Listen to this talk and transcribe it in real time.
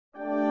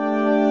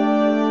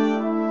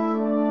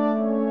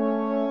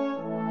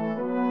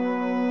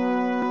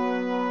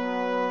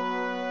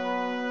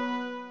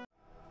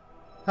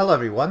Hello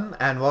everyone,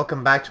 and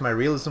welcome back to my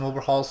Realism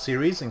Overhaul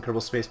series in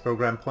Kerbal Space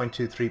Program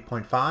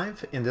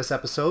 0.23.5. In this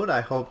episode,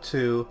 I hope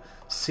to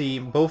see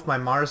both my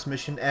Mars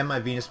mission and my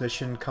Venus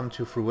mission come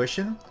to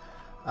fruition.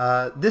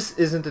 This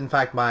isn't in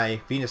fact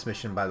my Venus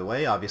mission, by the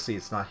way. Obviously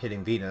it's not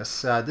hitting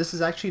Venus. This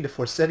is actually the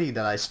Forseti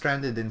that I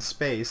stranded in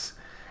space,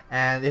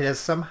 and it has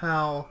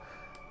somehow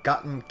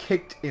gotten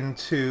kicked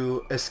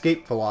into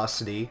escape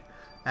velocity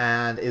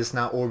and is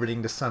now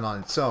orbiting the Sun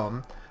on its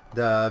own.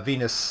 The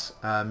Venus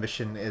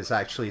mission is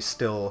actually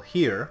still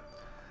here,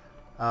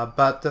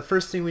 but the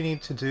first thing we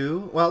need to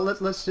do, well,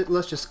 let's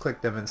just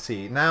click them and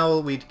see. Now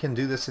we can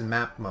do this in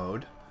map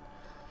mode.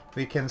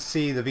 We can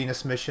see the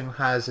Venus mission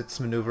has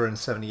its maneuver in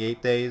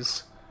 78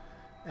 days,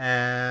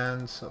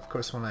 and of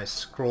course when I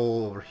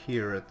scroll over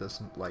here it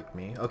doesn't like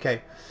me.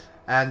 Okay,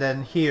 and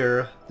then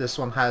here this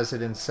one has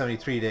it in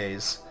 73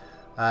 days.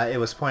 It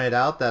was pointed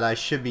out that I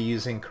should be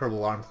using Kerbal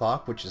alarm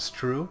clock, which is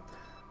true.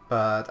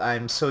 But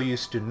I'm so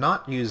used to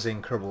not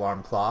using Kerbal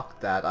alarm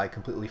clock that I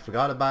completely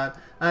forgot about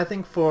it. And I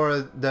think for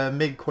the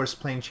mid-course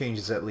plane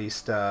changes at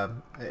least,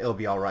 it'll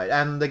be alright.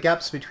 And the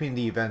gaps between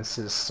the events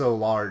is so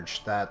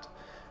large that,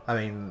 I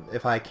mean,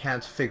 if I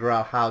can't figure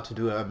out how to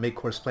do a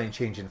mid-course plane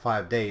change in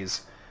 5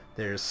 days,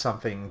 there's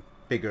something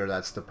bigger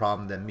that's the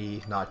problem than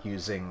me not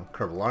using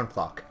Kerbal alarm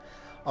clock.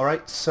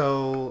 Alright,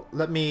 so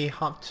let me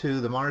hop to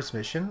the Mars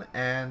mission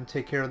and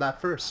take care of that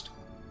first.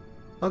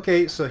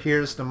 Okay, so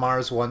here's the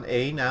Mars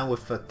 1A now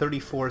with a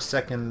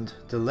 34-second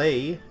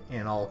delay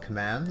in all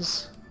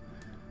commands.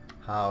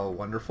 How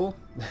wonderful.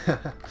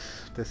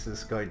 This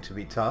is going to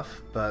be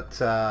tough,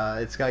 but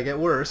it's gotta get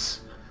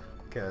worse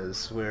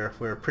because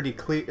we're pretty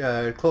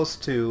close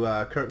to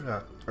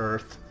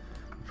Earth.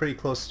 Pretty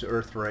close to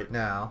Earth right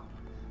now,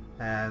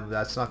 and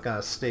that's not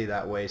gonna stay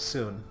that way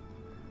soon.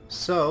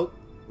 So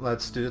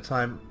let's do the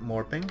time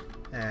warping,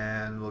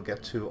 and we'll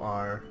get to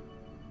our...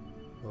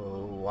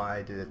 Oh,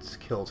 why did it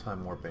kill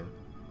time warping?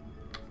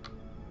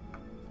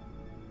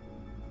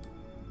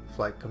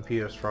 Flight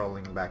computer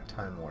throttling back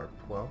time warp.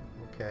 Well,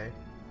 okay.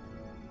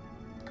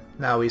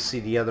 Now we see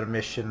the other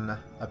mission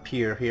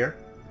appear here.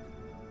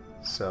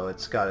 So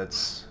it's got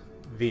its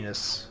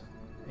Venus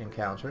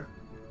encounter.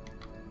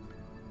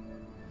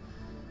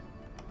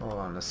 Hold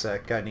on a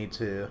sec, I need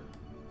to...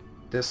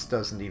 This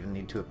doesn't even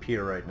need to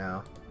appear right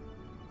now.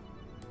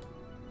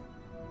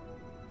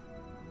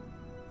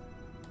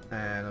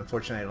 And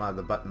unfortunately I don't have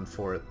the button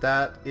for it.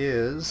 That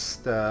is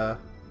the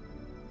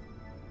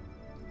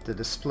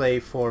display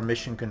for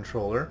mission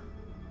controller,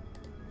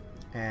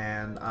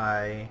 and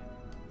I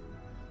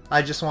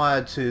just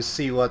wanted to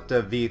see what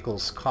the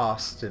vehicles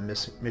cost in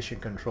mission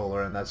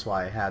controller, and that's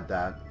why I had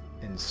that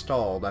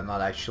installed. I'm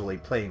not actually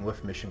playing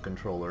with mission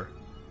controller.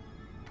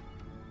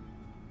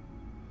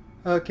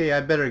 Okay,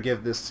 I better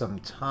give this some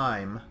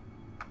time.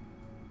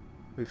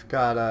 We've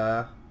got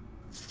a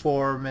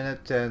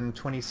 4-minute and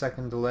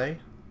 20-second delay.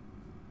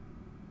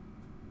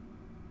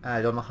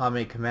 I don't know how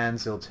many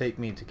commands it'll take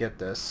me to get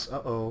this.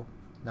 Uh-oh,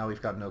 now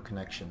we've got no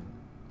connection.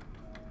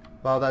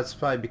 Well, that's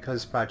probably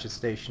because Pratchett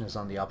Station is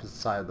on the opposite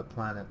side of the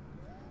planet.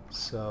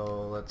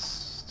 So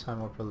let's time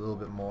warp a little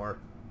bit more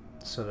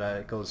so that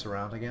it goes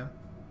around again.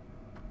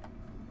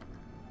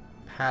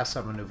 Pass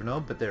that maneuver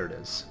node, but there it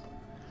is.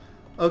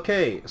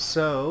 Okay,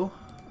 so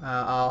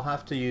I'll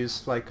have to use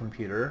flight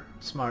computer.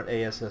 Smart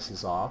ASS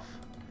is off.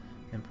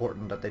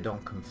 Important that they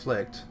don't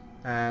conflict.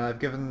 And I've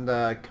given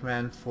the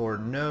command for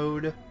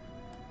node.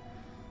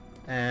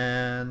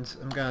 And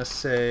I'm gonna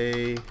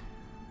say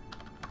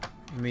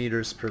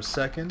meters per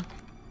second.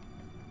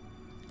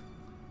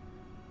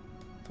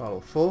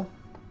 Throttle full.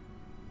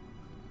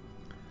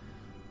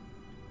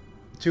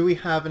 Do we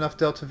have enough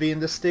delta V in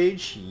this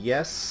stage?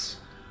 Yes,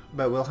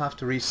 but we'll have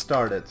to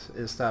restart it.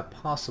 Is that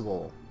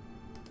possible?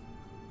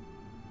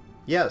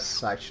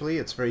 Yes, actually,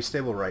 it's very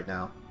stable right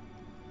now.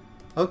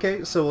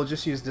 Okay, so we'll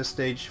just use this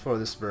stage for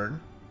this burn.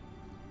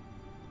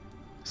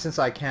 Since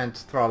I can't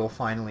throttle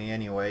finally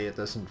anyway, it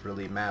doesn't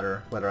really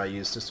matter whether I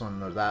use this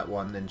one or that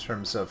one in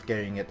terms of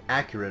getting it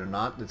accurate or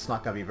not. It's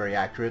not going to be very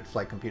accurate.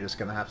 Flight computer's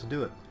going to have to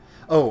do it.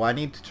 Oh, I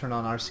need to turn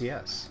on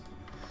RCS.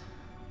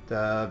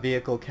 The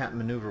vehicle can't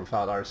maneuver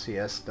without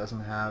RCS.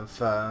 Doesn't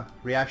have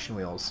reaction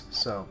wheels.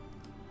 So,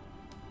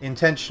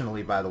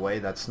 intentionally, by the way,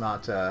 that's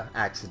not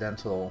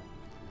accidental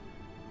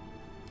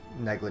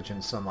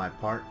negligence on my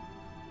part.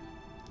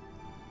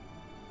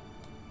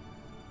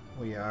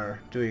 We are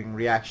doing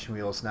reaction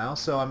wheels now,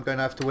 so I'm going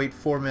to have to wait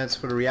 4 minutes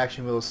for the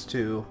reaction wheels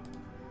to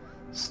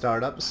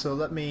start up, so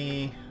let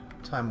me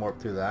time warp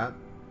through that.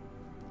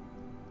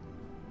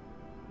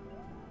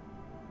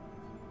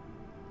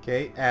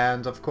 Okay,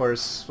 and of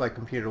course flight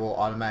computer will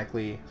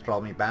automatically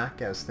throttle me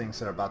back as things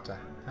are about to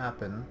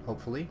happen,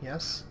 hopefully,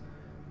 yes.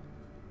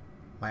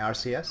 My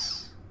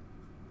RCS?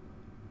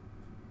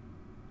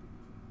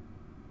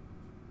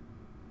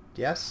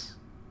 Yes?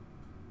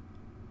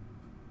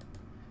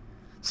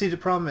 See, the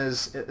problem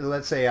is,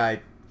 let's say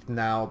I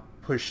now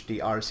push the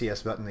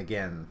RCS button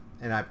again,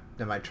 and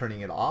am I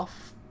turning it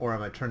off or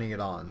am I turning it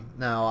on?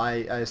 Now, I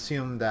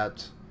assume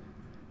that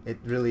it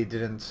really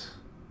didn't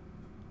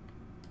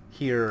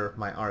hear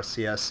my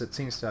RCS, it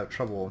seems to have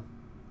trouble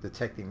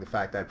detecting the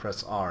fact that I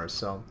press R.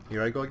 So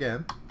here I go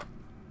again.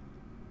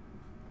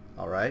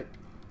 Alright.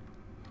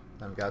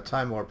 I've got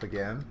time warp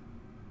again.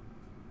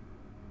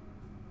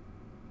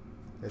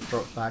 It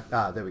broke back.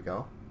 Ah, there we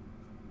go.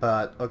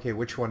 But, okay,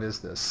 which one is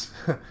this?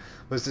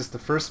 Was this the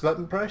first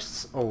button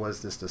press, or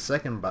was this the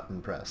second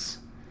button press?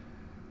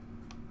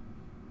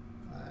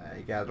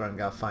 I gather I'm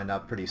gonna find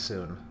out pretty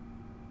soon.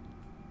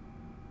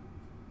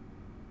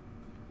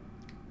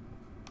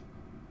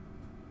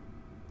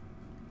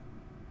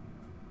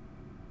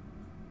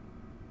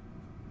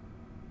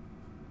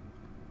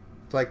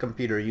 Flight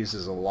Computer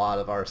uses a lot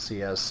of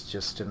RCS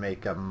just to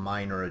make a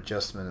minor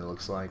adjustment, it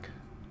looks like.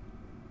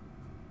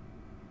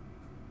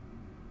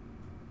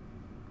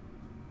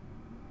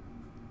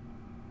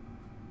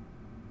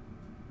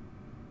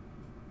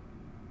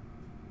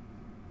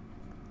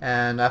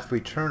 And after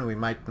we turn, we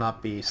might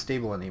not be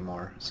stable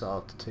anymore, so I'll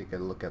have to take a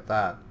look at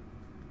that.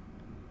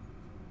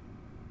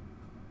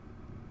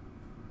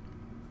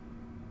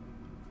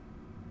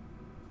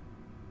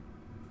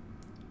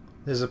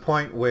 There's a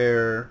point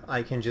where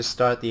I can just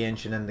start the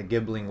engine and the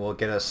gibbling will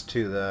get us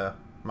to the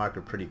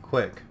marker pretty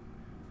quick.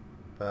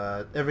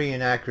 But every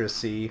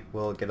inaccuracy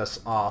will get us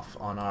off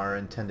on our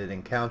intended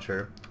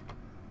encounter.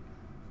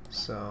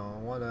 So I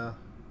want to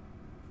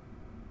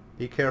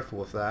be careful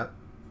with that.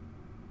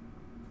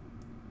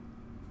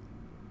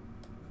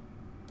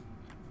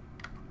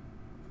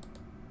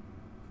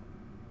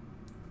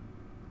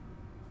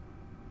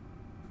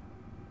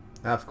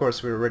 Now, of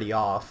course, we're already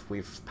off.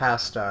 We've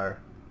passed our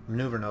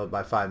maneuver node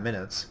by 5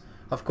 minutes.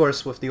 Of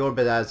course, with the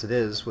orbit as it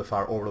is, with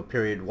our orbital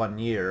period 1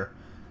 year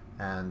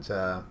and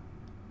a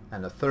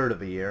third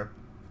of a year,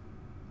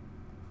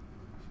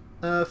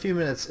 a few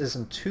minutes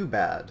isn't too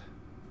bad.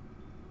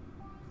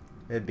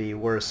 It'd be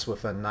worse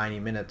with a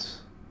 90-minute.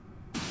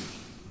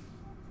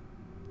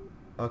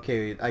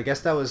 Okay, I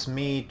guess that was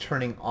me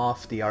turning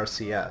off the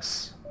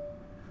RCS.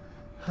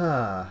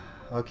 Huh.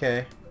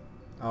 Okay.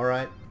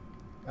 Alright.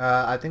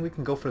 I think we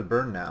can go for the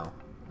burn now.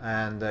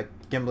 And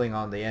gimbling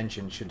on the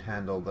engine should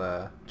handle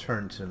the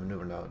turn to the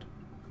maneuver node.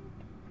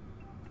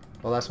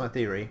 Well, that's my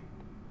theory.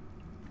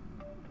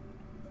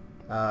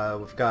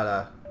 We've got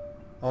a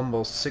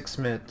almost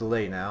 6-minute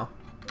delay now.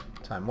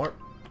 Time warp.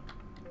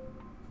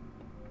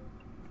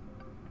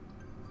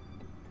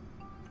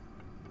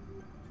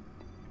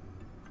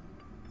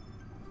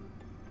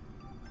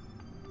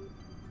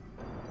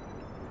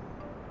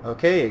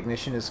 Okay,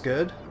 ignition is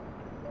good.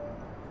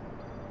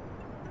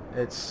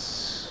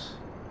 It's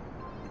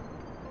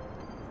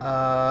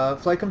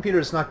Flight Computer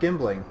is not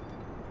gimbling.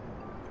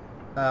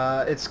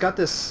 It's got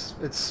this,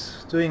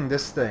 it's doing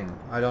this thing.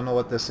 I don't know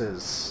what this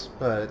is,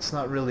 but it's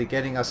not really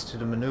getting us to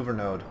the maneuver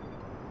node.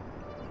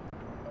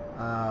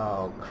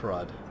 Oh,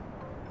 crud.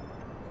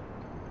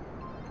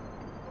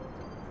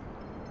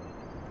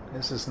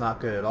 This is not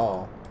good at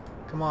all.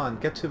 Come on,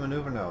 get to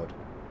maneuver node.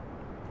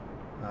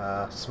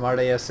 Smart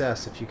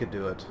ASS, if you could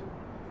do it.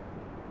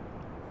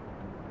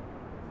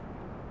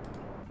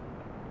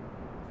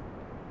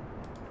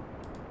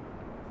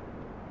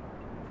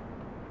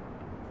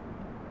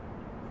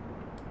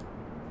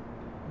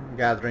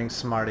 Gathering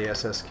Smart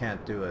ASS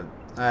can't do it.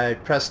 I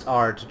pressed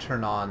R to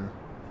turn on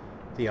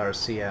the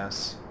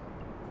RCS.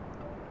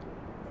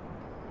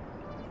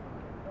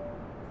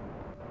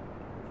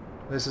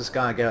 This is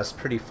gonna get us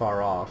pretty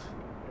far off.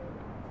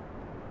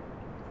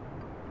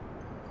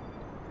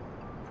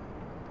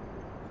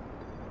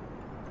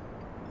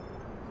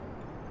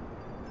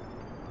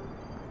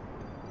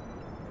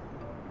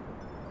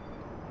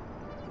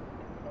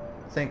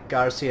 I think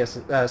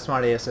RCS,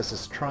 Smart ASS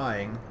is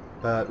trying,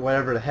 but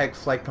whatever the heck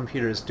Flight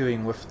Computer is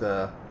doing with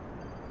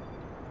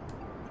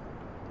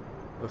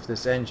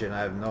this engine, I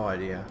have no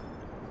idea.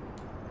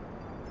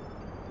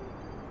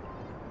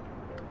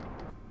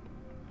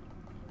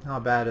 How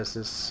bad is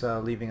this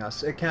leaving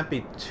us? It can't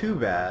be too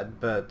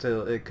bad, but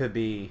it could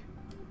be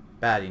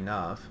bad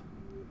enough.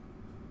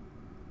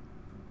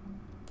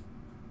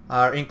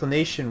 Our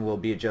inclination will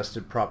be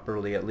adjusted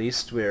properly, at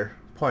least. We're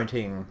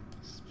pointing,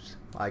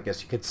 I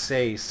guess you could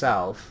say,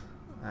 south,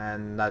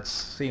 and that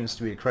seems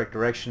to be the correct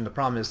direction. The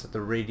problem is that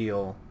the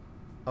radial...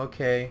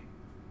 Okay.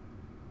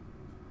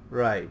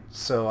 Right,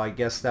 so I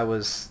guess that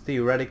was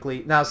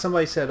theoretically... Now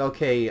somebody said,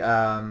 okay,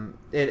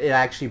 it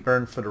actually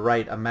burned for the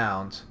right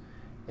amount.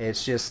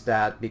 It's just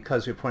that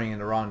because we're pointing in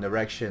the wrong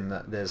direction,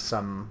 there's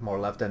some more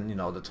left, and, you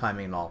know, the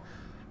timing and all.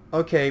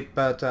 Okay,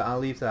 but I'll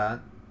leave that.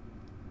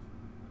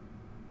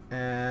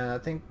 And I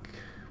think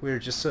we're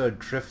just sort of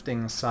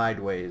drifting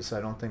sideways.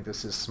 I don't think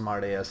this is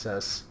Smart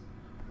ASS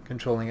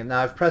controlling it.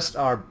 Now I've pressed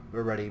R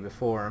already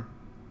before,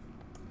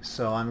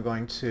 so I'm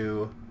going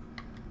to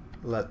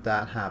let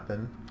that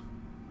happen.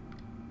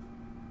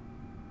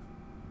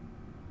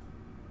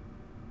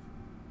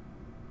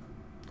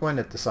 When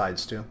it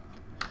decides to.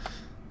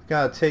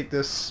 Gotta take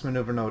this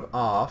maneuver node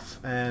off,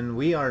 and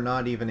we are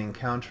not even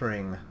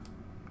encountering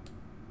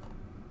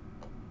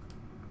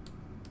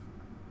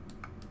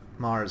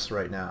Mars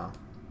right now.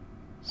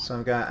 So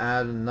I'm gonna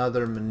add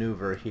another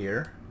maneuver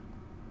here.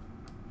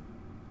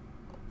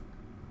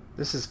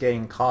 This is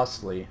getting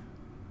costly.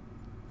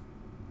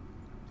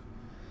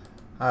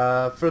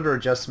 Further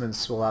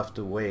adjustments will have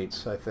to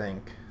wait, I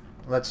think.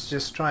 Let's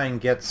just try and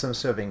get some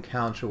sort of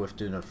encounter with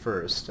Duna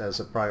first as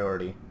a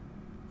priority.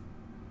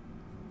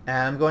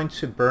 And I'm going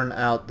to burn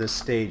out this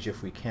stage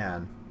if we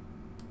can.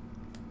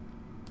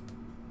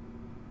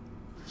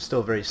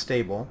 Still very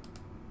stable.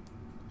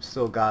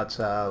 Still got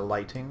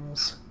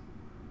lightings.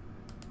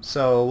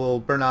 So we'll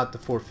burn out the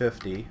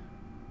 450.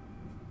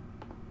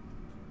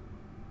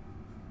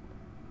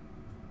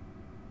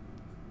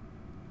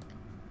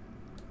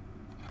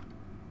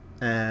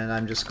 And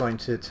I'm just going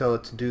to tell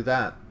it to do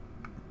that.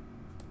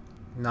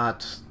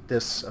 Not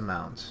this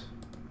amount.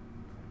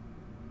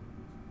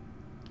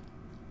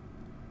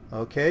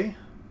 Okay.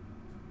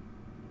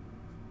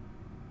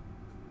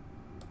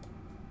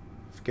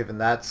 Given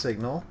that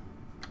signal.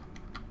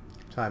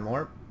 Time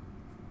warp.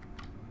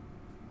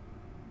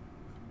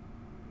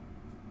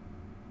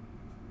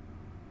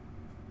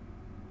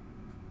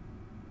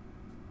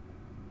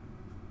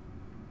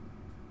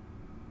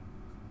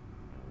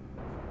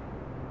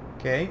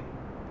 Okay.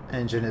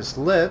 Engine is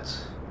lit.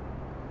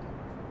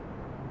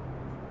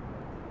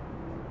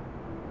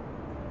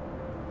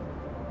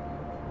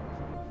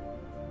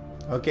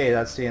 Okay,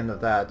 that's the end of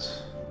that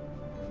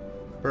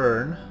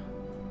burn.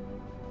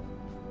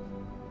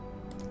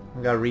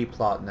 We got a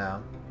replot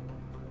now.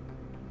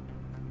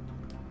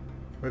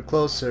 We're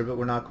closer, but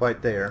we're not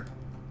quite there.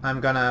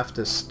 I'm gonna have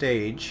to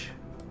stage.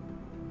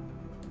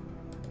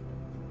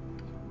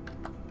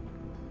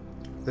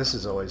 This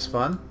is always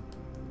fun.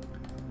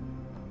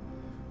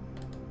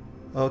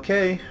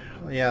 Okay,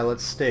 yeah,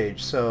 let's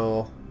stage.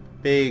 So,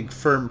 big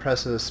firm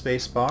press of the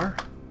space bar.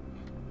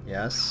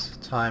 Yes,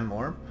 time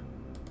warp.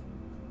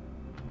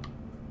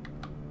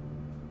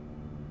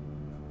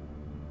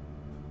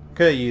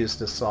 Could have used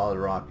the solid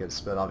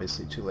rockets, but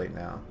obviously too late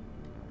now.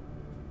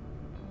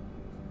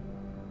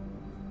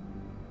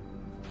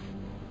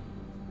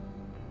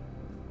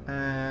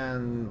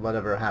 And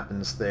whatever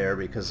happens there,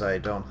 because I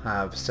don't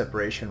have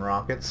separation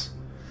rockets.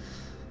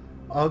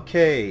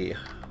 Okay,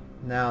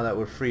 now that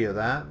we're free of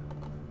that.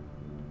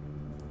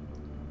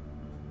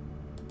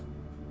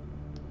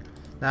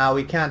 Now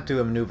we can't do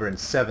a maneuver in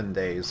 7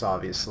 days,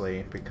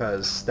 obviously,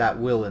 because that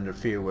will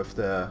interfere with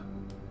the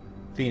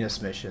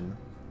Venus mission.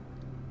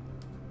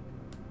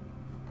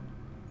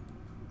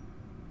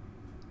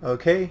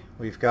 Okay,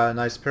 we've got a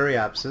nice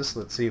periapsis.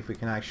 Let's see if we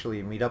can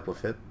actually meet up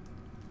with it.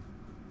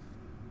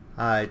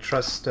 I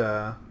trust...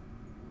 No,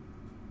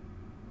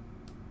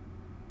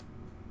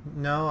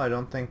 I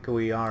don't think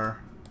we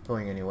are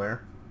going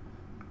anywhere.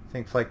 I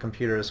think Flight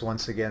Computer has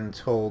once again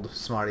told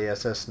Smarty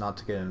SS not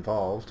to get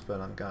involved, but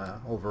I'm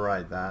gonna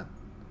override that.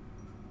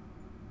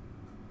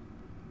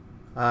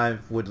 I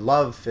would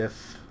love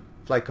if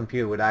Flight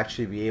Computer would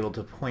actually be able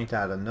to point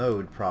out a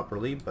node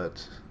properly,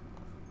 but...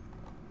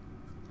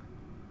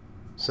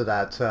 so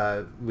that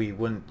we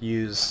wouldn't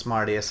use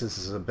Smarty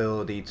SS's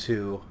ability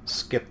to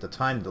skip the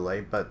time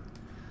delay, but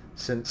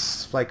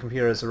since Flight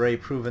Computer has already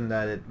proven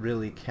that it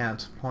really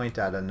can't point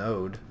at a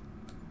node,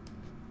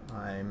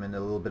 I'm in a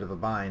little bit of a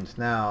bind.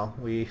 Now,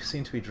 we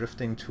seem to be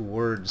drifting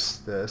towards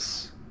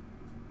this.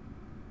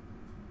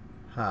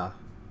 Huh.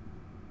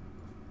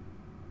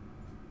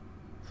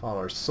 Follow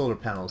our solar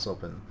panels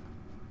open.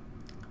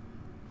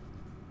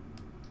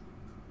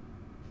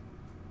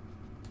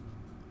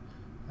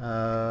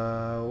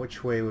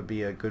 Which way would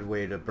be a good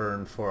way to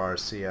burn for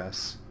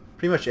RCS?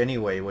 Pretty much any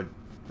way would,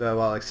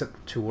 well,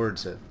 except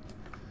towards it.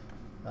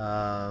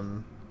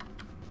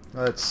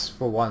 Let's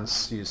for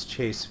once use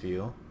chase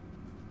view.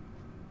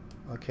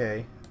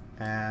 Okay,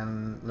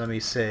 and let me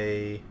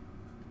say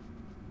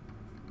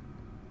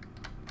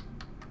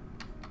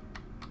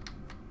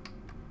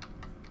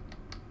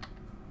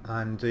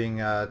I'm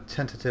doing a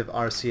tentative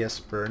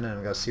RCS burn and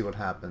I'm gonna see what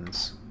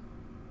happens.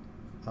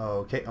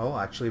 Okay, oh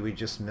actually we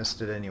just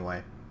missed it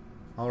anyway.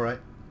 Alright,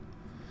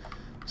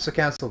 so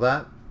cancel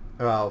that.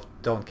 Well,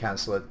 don't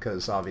cancel it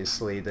because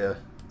obviously the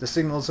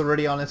signal's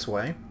already on its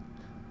way.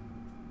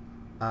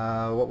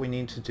 What we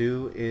need to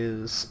do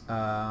is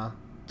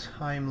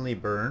timely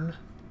burn.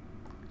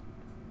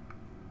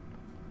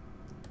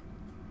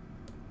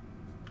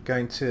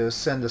 Going to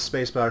send a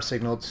spacebar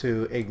signal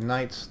to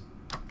ignite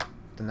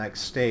the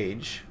next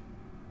stage.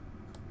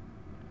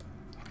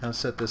 I'll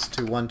set this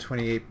to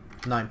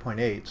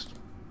 128.9.8.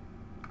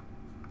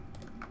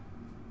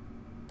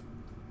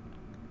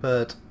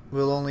 But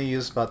we'll only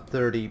use about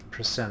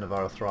 30% of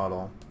our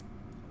throttle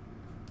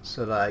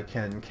so that I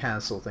can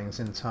cancel things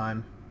in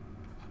time.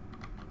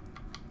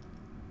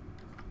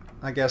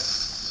 I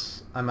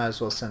guess I might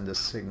as well send this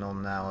signal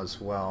now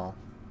as well.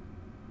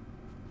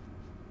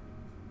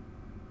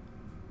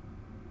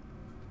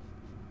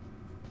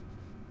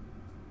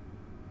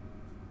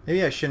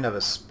 Maybe I shouldn't have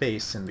a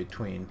space in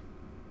between.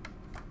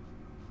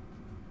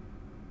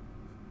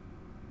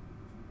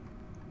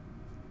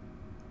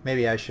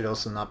 Maybe I should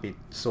also not be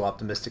so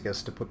optimistic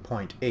as to put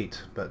 0.8,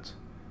 but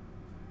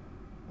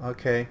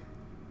okay.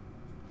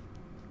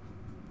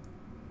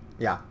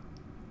 Yeah,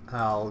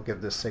 I'll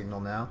give this signal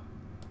now.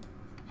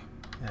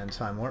 And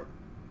time warp.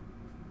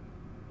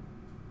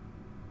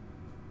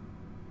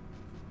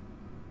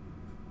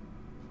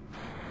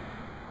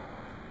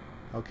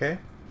 Okay.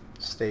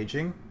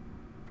 Staging.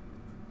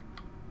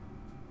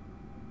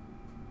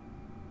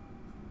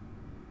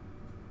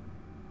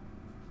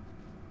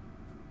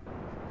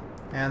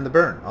 And the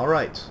burn.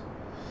 Alright.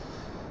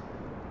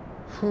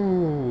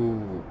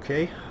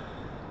 Okay.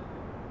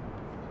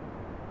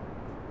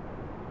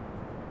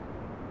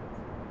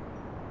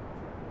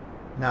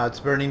 Now it's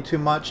burning too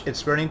much.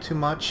 It's burning too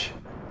much.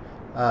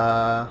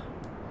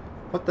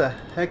 What the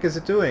heck is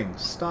it doing?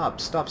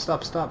 Stop, stop,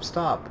 stop, stop,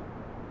 stop.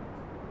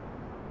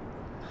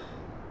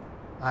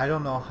 I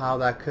don't know how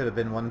that could have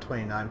been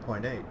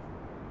 129.8.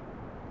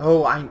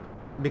 Oh,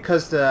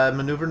 because the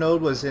maneuver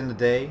node was in the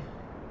day.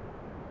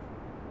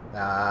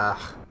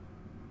 Ah.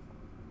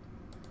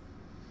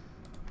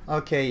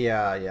 Okay,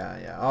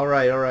 yeah.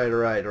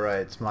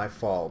 Alright. It's my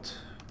fault.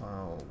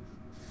 Oh,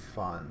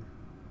 fun.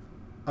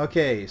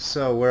 Okay,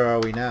 so where are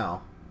we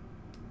now?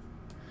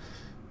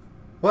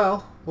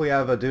 Well, we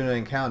have a Duna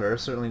encounter,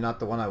 certainly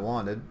not the one I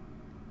wanted.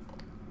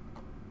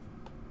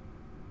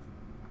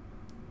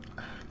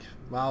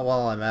 Well,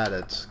 while I'm at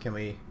it, can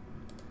we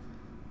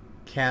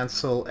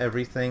cancel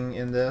everything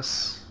in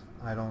this?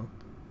 I don't...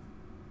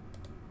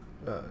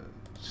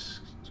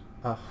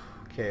 oh,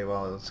 okay,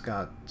 well, it's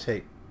gonna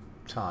take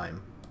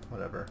time.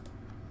 Whatever.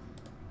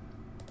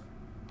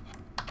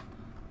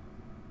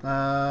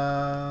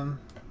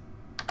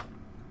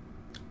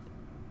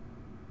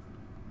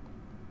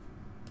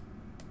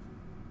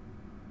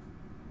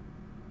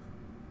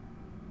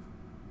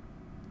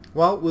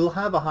 Well, we'll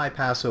have a high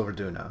pass over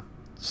Duna,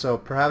 so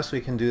perhaps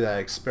we can do that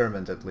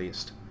experiment at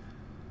least.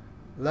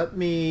 Let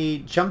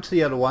me jump to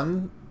the other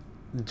one,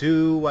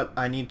 do what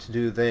I need to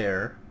do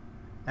there,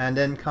 and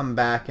then come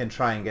back and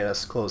try and get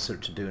us closer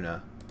to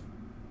Duna.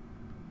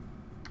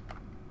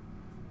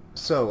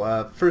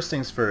 So, first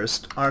things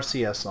first,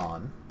 RCS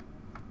on,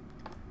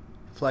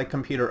 flight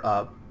computer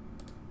up,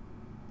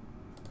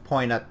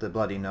 point at the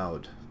bloody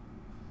node.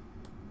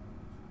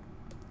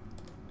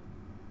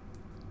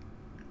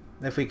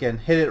 If we can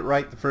hit it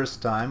right the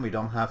first time, we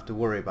don't have to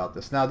worry about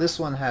this. Now this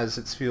one has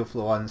its fuel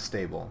flow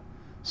unstable,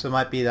 so it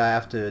might be that I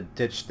have to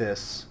ditch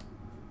this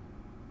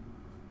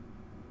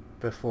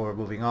before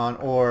moving on,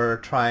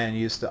 or try and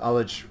use the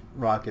ullage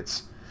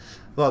rockets.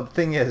 Well, the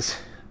thing is,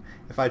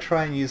 if I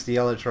try and use the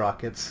ullage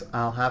rockets,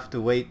 I'll have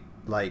to wait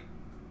like,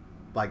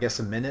 I guess,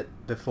 a minute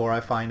before I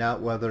find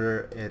out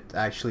whether it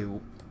actually...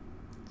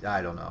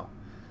 I don't know.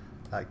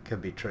 That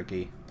could be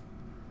tricky.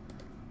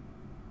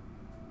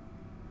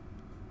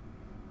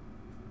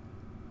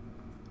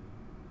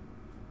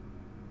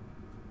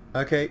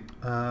 Okay,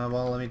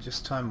 well, let me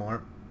just time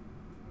warp.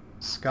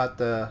 It's got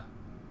the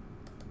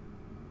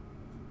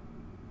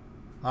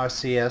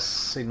RCS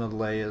signal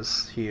delay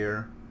is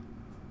here,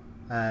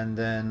 and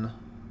then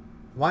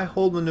why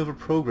hold maneuver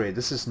prograde?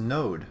 This is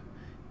node.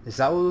 Is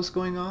that what was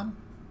going on?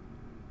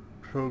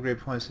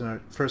 Prograde points in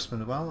our first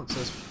maneuver. Well, it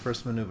says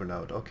first maneuver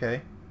node.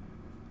 Okay.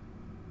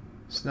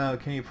 So now,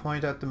 can you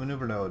point at the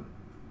maneuver node?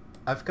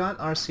 I've got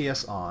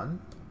RCS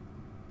on,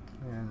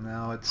 and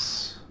now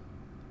it's...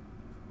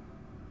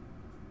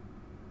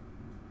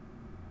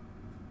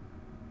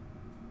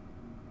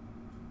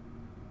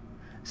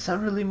 It's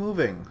not really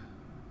moving.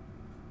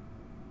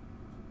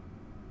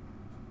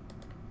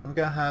 I'm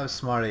gonna have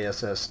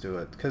SmartASS do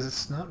it, because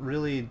it's not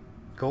really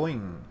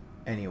going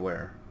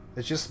anywhere.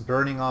 It's just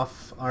burning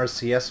off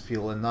RCS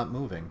fuel and not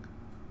moving.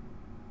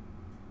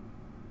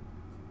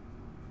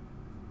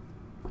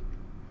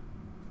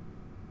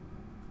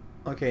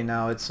 Okay,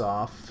 now it's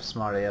off.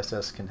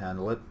 SmartASS can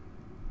handle it.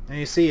 And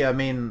you see, I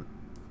mean,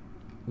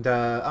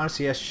 the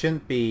RCS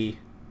shouldn't be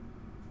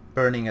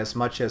burning as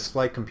much as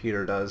flight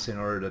computer does in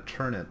order to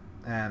turn it.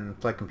 And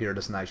flight computer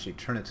doesn't actually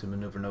turn it to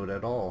maneuver node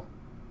at all.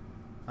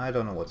 I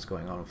don't know what's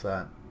going on with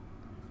that.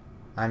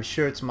 I'm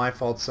sure it's my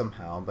fault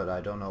somehow, but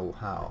I don't know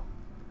how.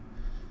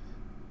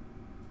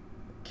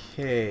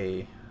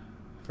 Okay,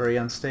 very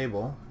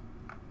unstable.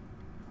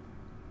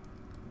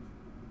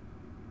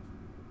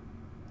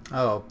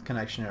 Oh,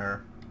 connection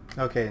error.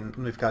 Okay,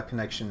 we've got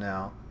connection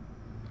now.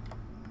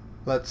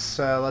 Let's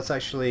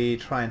actually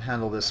try and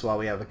handle this while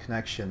we have a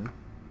connection.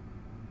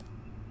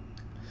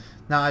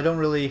 Now I don't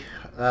really...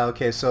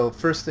 okay, so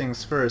first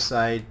things first,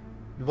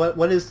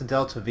 what is the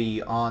delta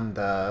V on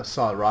the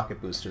solid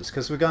rocket boosters?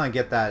 Because we're gonna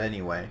get that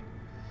anyway.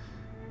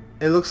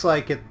 It looks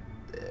like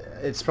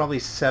it's probably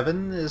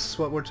 7 is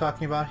what we're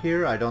talking about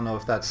here. I don't know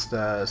if that's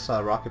the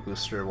solid rocket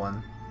booster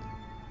one.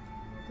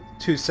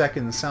 2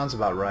 seconds sounds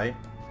about right.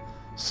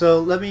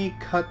 So let me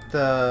cut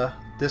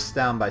this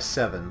down by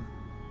 7.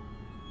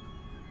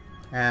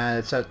 And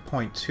it's at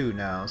 0.2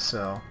 now,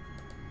 so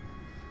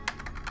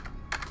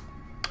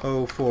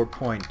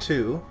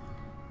 04.2.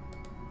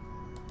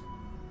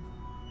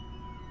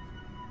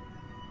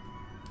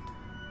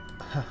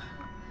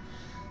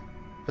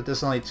 But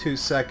there's only 2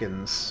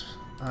 seconds.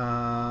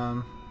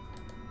 Alright.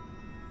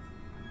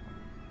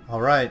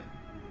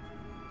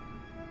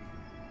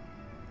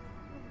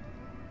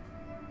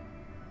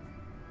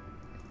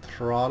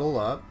 Throttle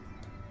up.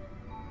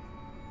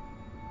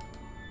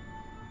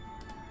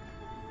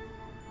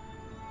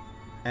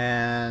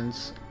 And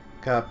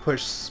gotta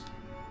push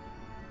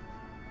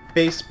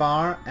base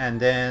bar and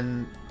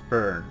then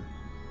burn.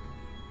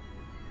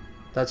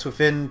 That's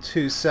within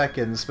 2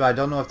 seconds, but I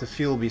don't know if the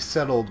fuel will be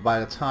settled by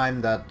the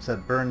time that the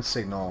burn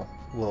signal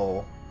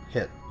will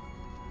hit.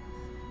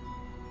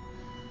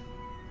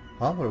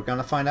 Well, we're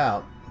gonna find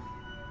out.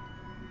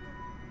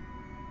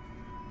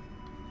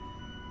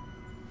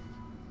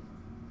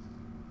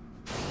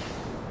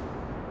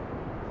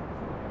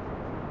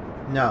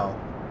 No.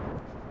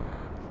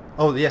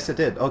 Oh, yes it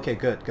did. Okay,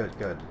 good, good,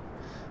 good.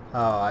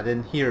 Oh, I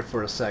didn't hear it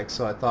for a sec,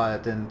 so I thought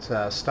it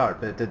didn't start,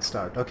 but it did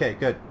start. Okay,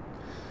 good.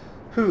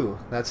 Whew,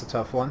 that's a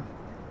tough one.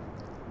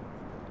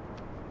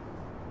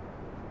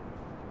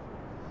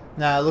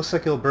 Now, it looks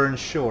like it'll burn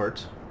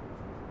short.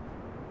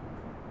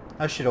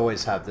 I should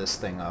always have this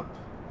thing up.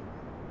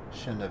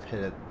 Shouldn't have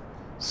hit it.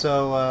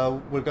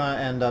 So, we're gonna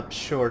end up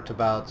short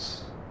about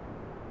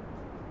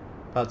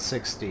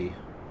 60.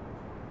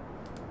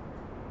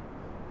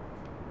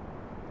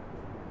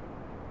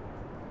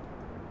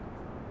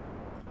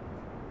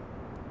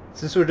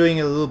 Since we're doing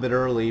it a little bit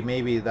early,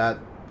 maybe that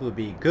would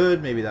be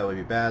good, maybe that would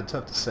be bad.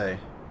 Tough to say.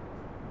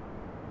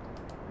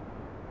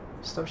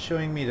 Stop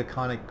showing me the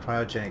conic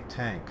cryogenic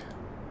tank.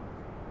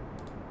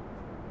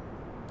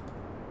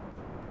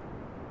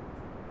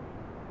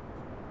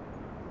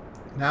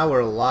 Now we're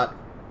a lot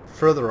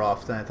further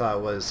off than I thought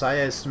it was. I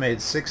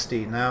estimated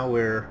 60, now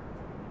we're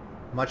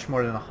much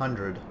more than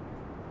 100.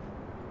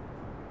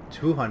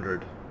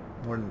 200.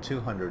 More than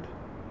 200.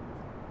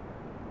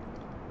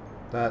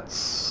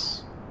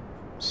 That's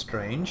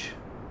strange.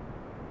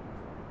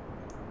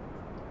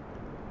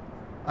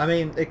 I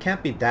mean, it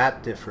can't be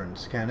that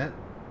different, can it?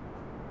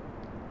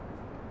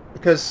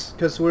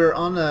 Because we're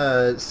on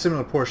a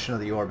similar portion of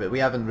the orbit. We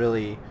haven't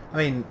really... I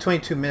mean,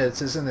 22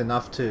 minutes isn't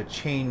enough to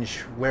change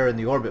where in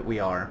the orbit we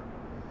are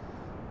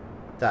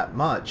that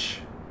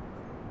much.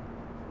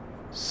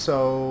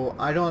 So,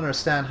 I don't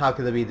understand how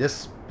could there be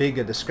this big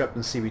a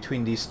discrepancy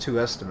between these two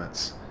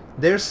estimates.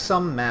 There's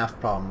some math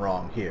problem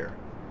wrong here.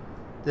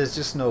 There's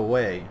just no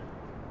way.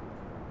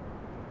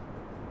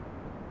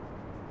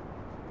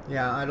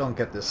 Yeah, I don't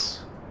get this.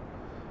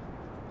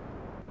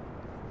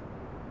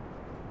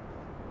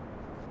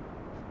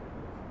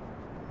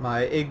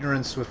 My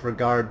ignorance with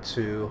regard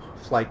to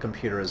flight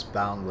computer is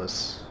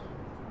boundless.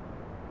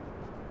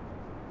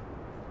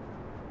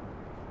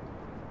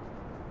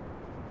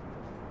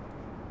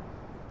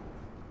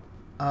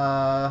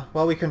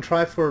 Well, we can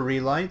try for a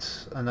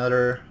relight,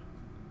 another,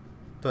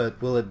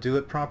 but will it do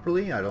it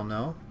properly? I don't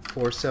know.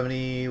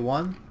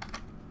 471?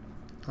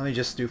 Let me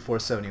just do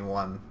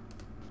 471.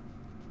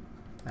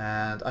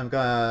 And I'm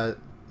gonna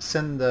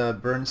send the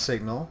burn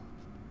signal.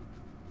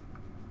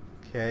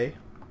 Okay.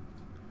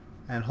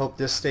 And hope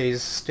this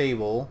stays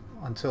stable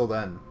until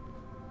then.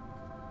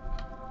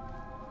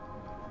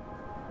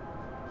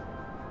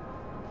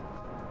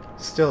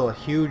 Still a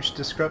huge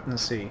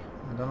discrepancy.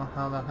 I don't know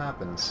how that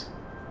happens.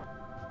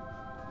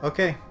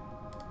 Okay,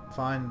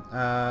 fine.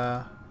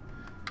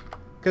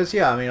 Because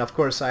yeah, I mean, of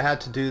course I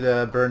had to do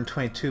the burn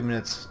 22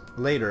 minutes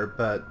later,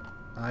 but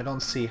I don't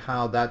see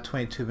how that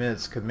 22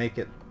 minutes could make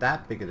it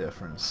that big a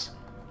difference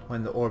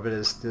when the orbit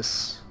is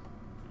this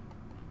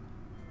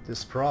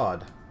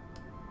broad.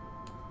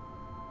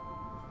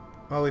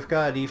 Well, we've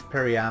got Eve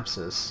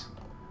periapsis.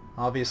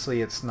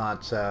 Obviously it's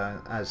not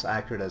as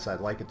accurate as I'd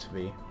like it to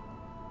be.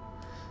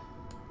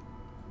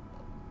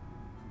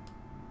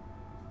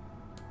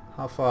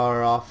 How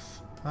far off?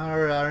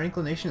 Our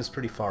inclination is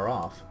pretty far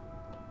off.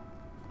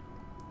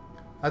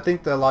 I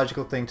think the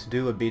logical thing to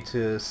do would be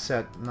to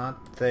set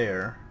not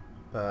there,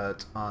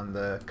 but on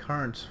the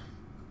current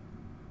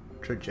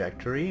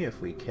trajectory if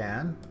we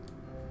can.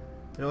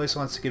 It always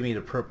wants to give me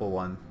the purple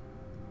one.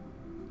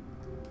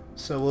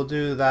 So we'll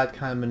do that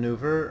kind of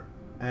maneuver,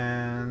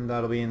 and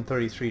that'll be in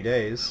 33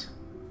 days.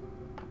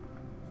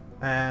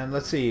 And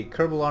let's see,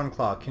 Kerbal alarm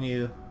clock, can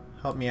you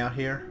help me out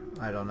here?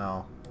 I don't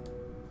know.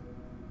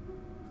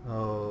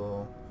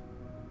 Oh,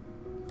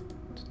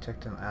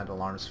 detect and add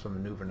alarms from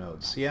maneuver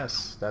nodes.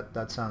 Yes,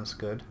 that sounds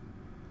good.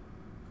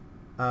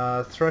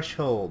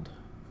 Threshold.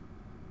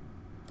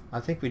 I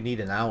think we need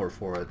an hour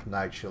for it,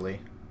 actually.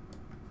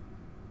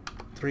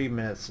 3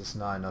 minutes is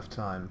not enough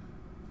time.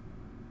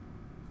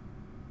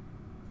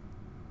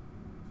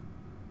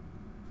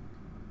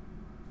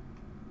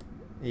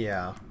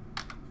 Yeah,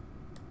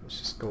 let's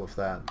just go with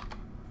that.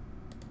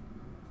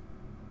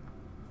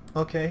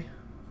 Okay,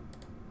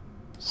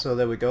 so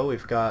there we go,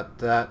 we've got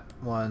that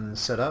one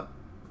set up.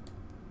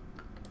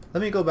 Let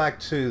me go back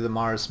to the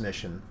Mars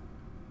mission,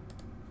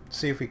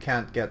 see if we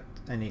can't get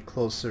any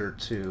closer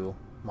to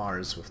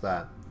Mars with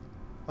that.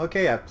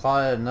 Okay, I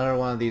plotted another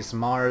one of these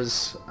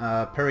Mars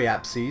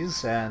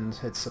periapses, and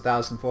it's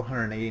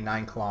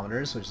 1,489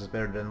 kilometers, which is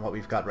better than what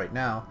we've got right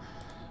now,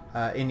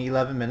 in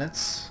 11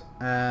 minutes,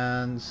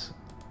 and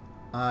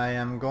I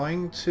am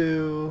going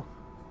to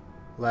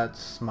let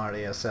Smart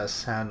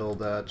ASS handle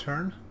the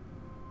turn.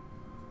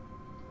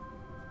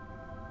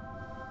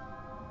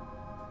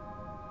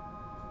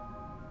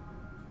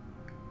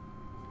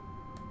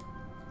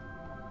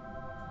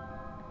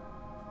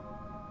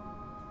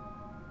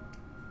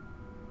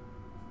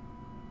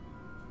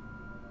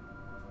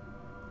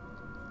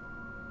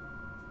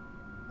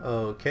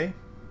 Okay.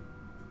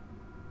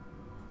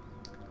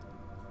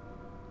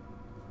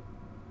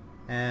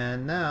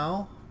 And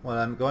now what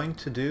I'm going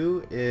to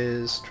do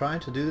is try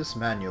to do this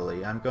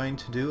manually. I'm going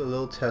to do a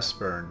little test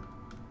burn.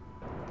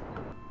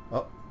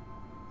 Oh,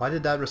 why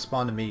did that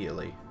respond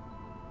immediately?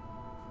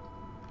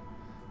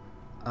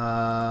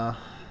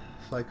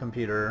 Flight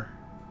computer.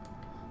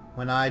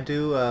 When I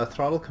do a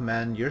throttle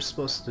command, you're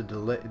supposed to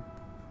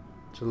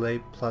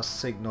delay plus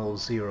signal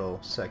 0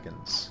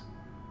 seconds.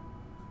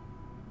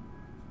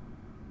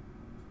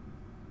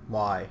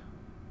 Why?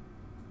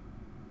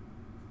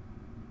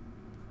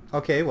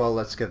 Okay, well,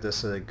 let's give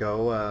this a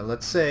go.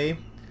 Let's say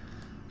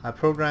I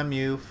program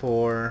you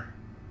for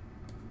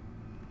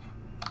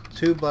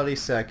 2 bloody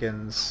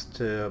seconds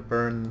to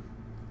burn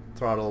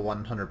throttle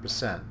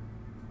 100%.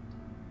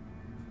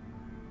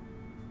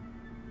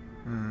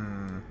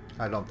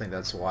 I don't think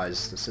that's a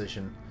wise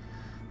decision.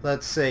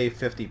 Let's say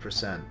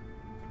 50%.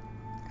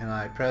 And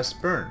I press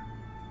burn.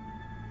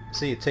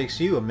 See, it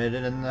takes you 1.5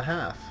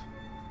 minutes.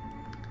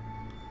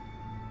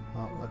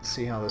 Well, let's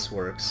see how this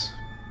works.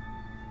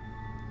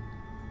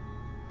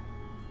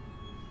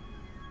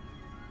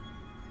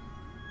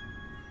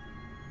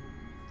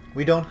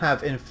 We don't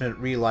have infinite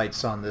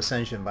relights on this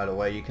engine, by the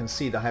way. You can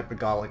see the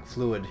hypergolic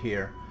fluid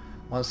here.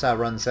 Once that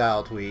runs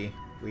out, we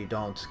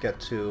don't get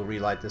to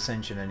relight this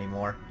engine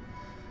anymore.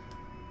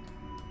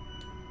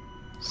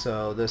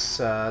 So this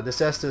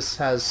Estes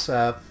has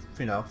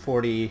you know,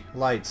 40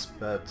 lights,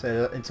 but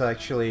it's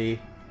actually,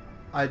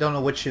 I don't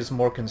know which is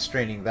more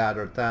constraining, that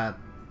or that.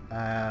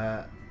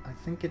 I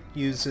think it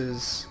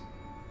uses,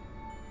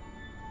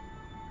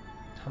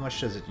 how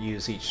much does it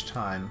use each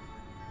time?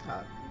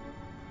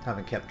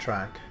 Haven't kept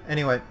track.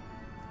 Anyway,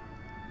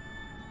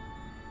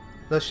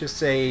 let's just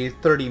say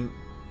 30.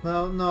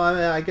 Well, no,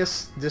 I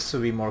guess this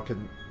would be more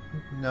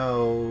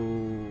no,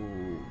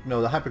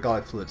 the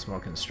hypergolic fluid's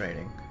more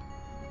constraining.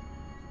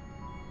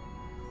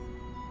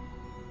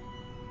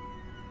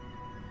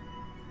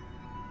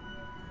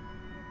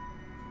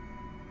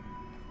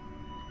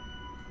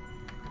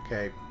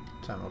 Okay,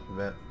 time up a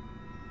bit.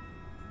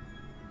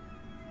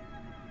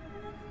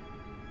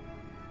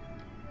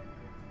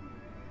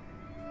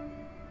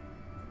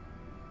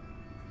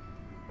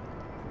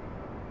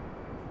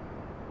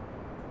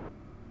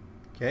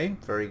 Okay,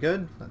 very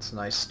good. That's a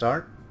nice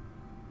start.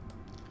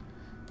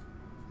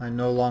 I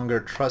no longer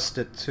trust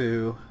it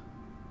to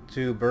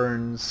do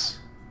burns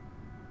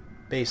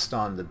based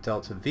on the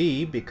delta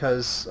V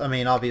because, I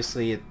mean,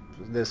 obviously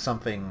there's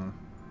something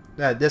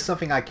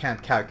I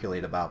can't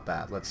calculate about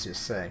that, let's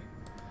just say.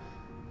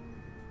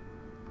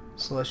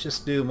 So let's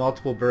just do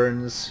multiple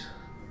burns,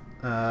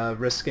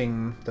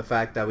 risking the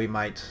fact that we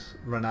might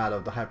run out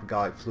of the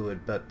hypergolic fluid,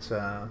 but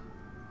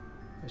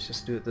let's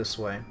just do it this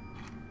way.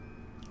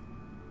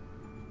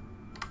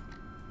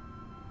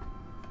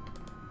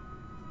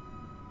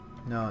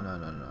 No.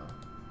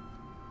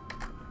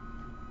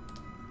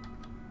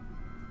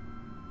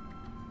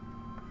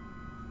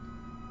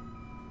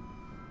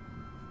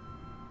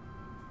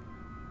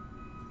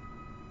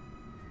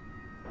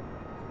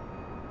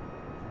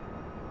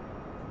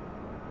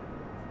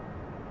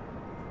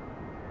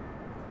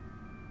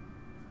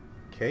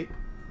 Okay,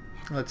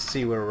 let's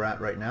see where we're at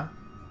right now.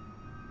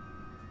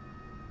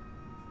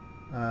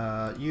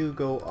 You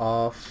go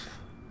off,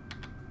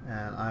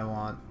 and I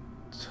want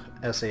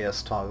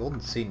SAS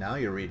toggled. See, now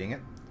you're reading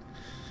it.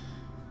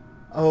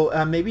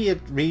 Oh, maybe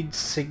it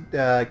reads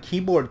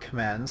keyboard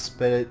commands,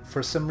 but it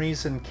for some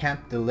reason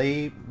can't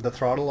delay the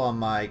throttle on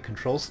my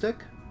control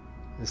stick?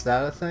 Is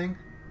that a thing?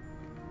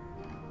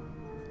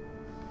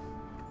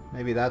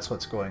 Maybe that's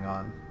what's going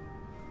on.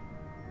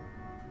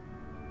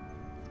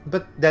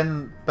 But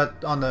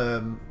on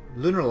the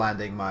lunar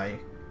landing my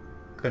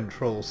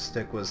control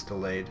stick was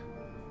delayed.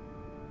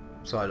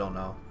 So I don't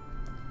know.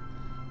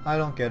 I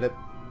don't get it.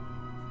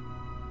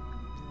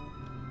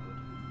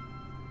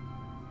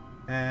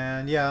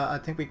 And yeah, I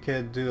think we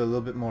could do a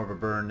little bit more of a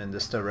burn in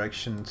this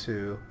direction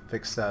to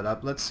fix that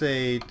up. Let's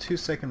say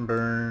 2-second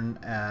burn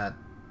at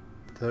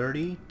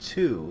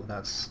 32.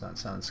 That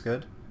sounds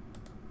good.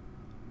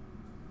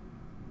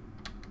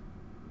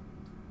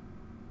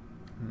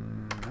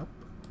 Nope.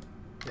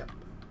 Yep.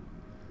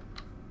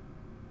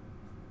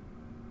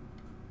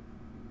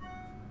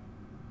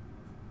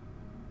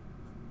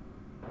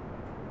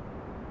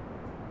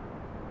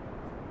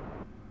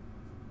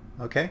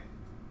 Okay.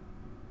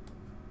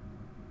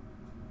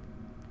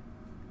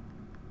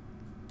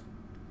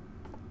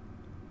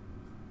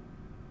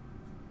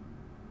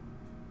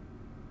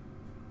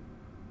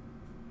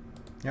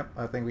 Yep,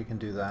 I think we can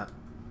do that.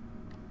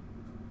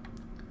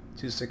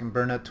 2-second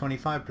burn at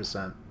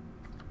 25%.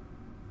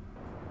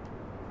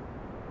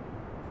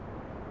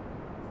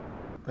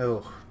 Oh,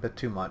 a bit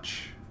too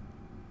much.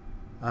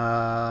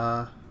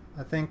 I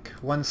think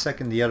 1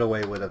 second the other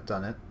way would have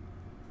done it.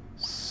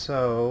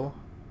 So,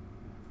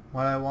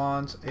 what I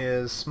want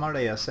is Smart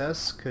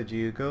ASS. Could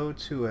you go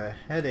to a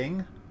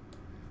heading?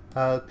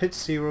 Pitch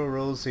 0,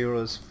 roll 0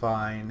 is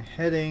fine.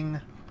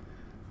 Heading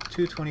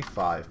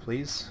 225,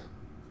 please.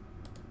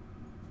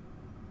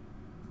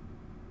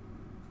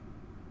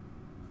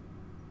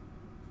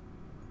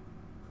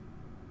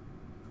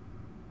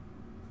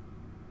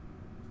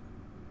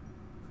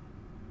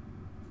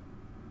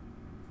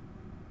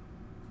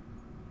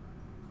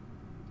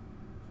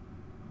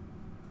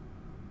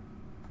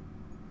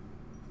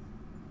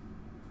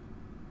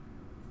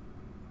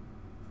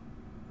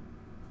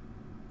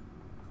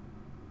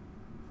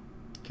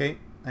 Okay,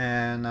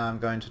 and I'm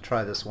going to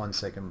try this 1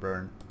 second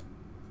burn.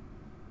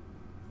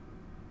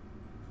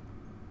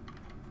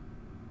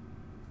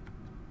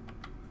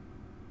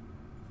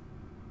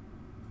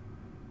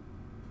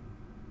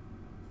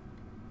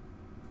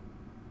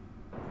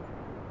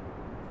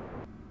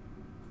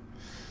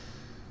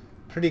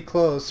 Pretty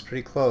close,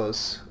 pretty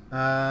close.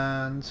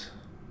 And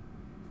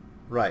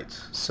right,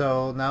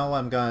 so now what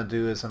I'm gonna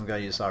do is I'm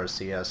gonna use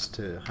RCS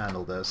to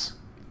handle this.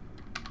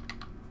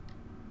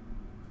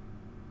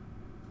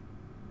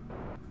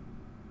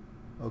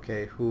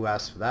 Okay, who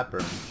asked for that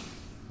burn?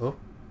 Oh,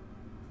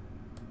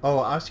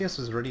 RCS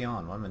is already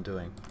on. What am I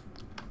doing?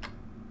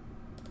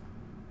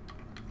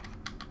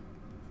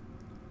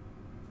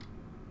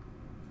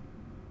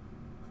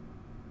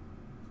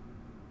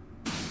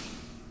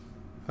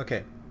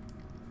 Okay.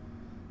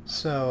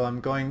 So I'm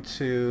going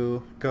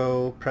to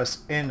go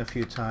press N a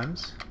few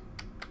times,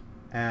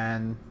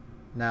 and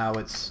now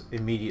it's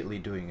immediately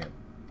doing it.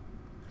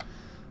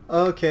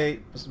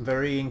 Okay, it's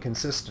very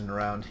inconsistent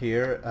around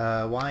here.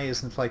 Why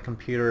isn't Flight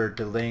Computer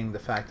delaying the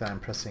fact that I'm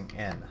pressing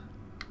N?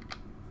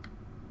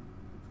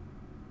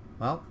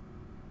 Well,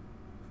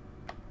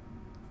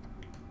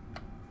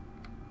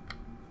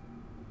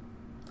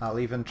 I'll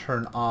even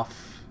turn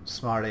off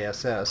Smart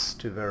ASS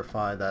to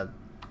verify that.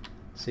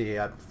 See,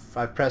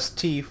 I've pressed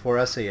T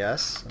for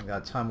SAS. I've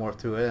got time warp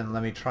through it, and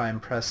let me try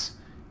and press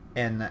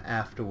N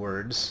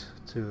afterwards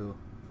to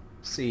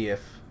see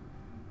if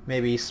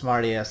maybe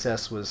Smart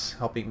ASS was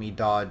helping me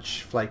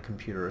dodge Flight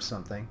Computer or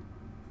something.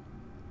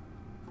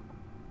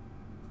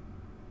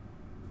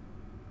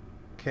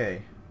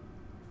 Okay.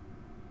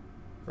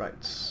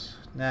 Right.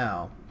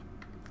 Now,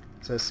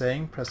 as I was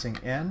saying, pressing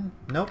N.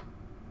 Nope.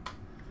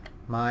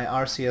 My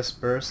RCS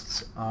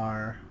bursts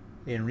are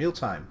in real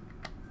time.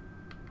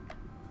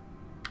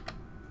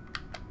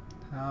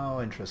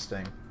 How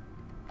interesting.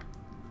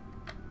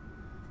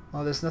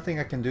 Well, there's nothing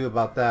I can do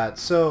about that.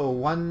 So,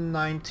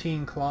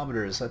 119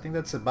 kilometers. I think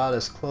that's about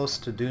as close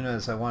to Duna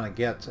as I want to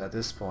get at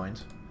this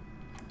point.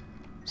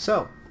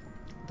 So,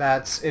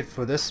 that's it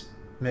for this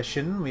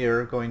mission. We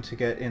are going to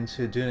get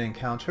into Duna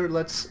Encounter.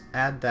 Let's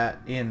add that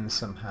in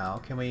somehow.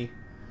 Can we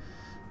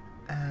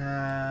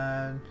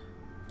add...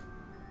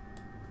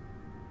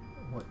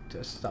 What?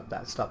 Stop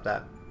that. Stop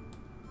that.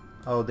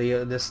 Oh,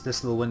 this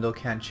little window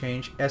can't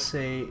change.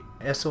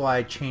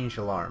 SOI change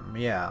alarm.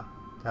 Yeah,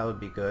 that would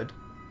be good.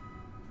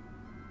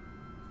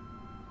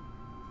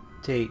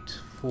 Date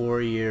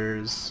 4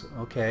 years.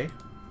 Okay.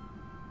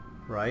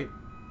 Right.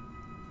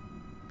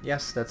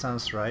 Yes, that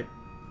sounds right.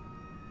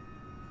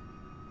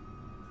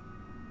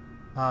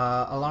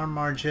 Alarm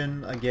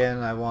margin, again,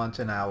 I want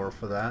an hour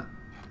for that.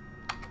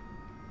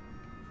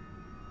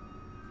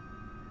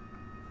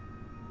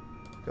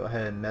 Go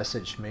ahead and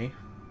message me.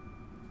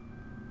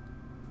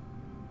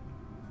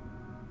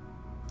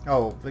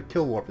 Oh, the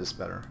kill warp is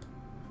better.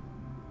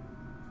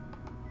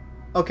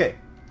 Okay,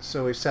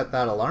 so we've set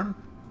that alarm.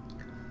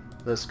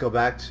 Let's go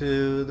back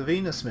to the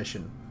Venus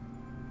mission.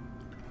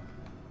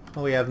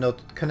 Well, we have no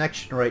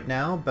connection right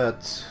now,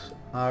 but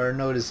our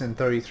node is in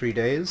 33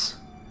 days.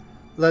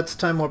 Let's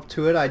time warp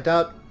to it. I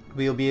doubt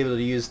we'll be able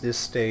to use this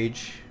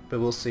stage, but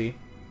we'll see.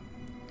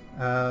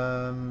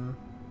 RCS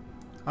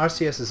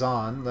is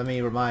on. Let me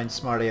remind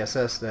Smart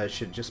ASS that it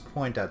should just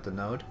point at the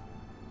node.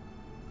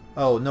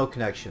 Oh, no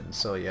connection,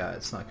 so yeah,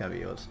 it's not going to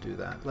be able to do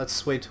that.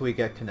 Let's wait till we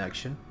get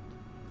connection.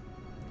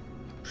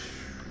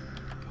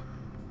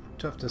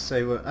 Tough to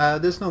say what...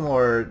 there's no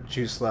more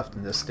juice left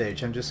in this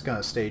stage. I'm just going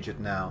to stage it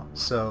now.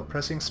 So,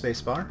 pressing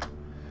spacebar.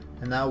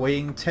 And now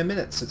waiting 10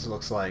 minutes, it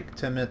looks like.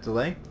 10-minute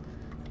delay.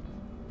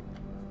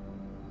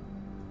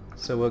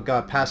 So we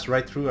got passed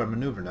right through our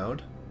maneuver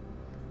node.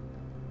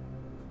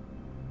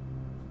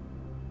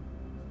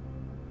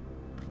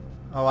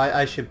 Oh,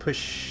 I should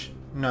push...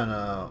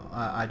 No,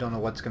 I don't know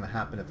what's going to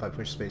happen if I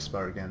push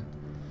spacebar again.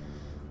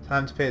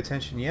 Time to pay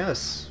attention.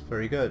 Yes,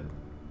 very good.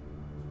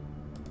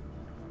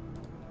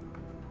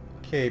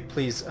 Okay,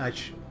 please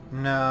actually...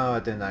 No, I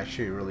didn't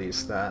actually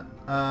release that.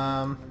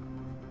 I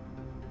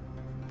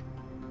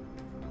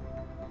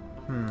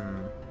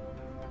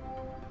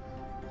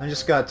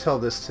just gotta tell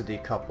this to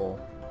decouple.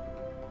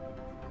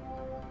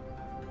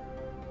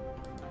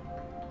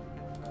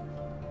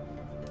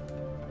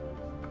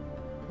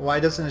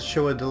 Why doesn't it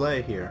show a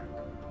delay here?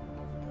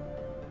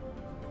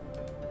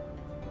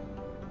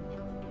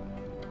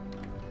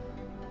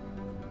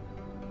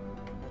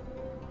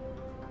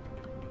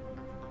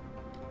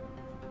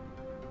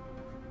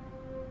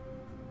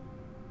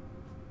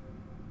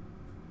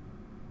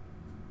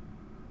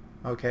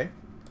 Okay.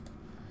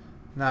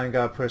 Now I'm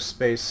gonna push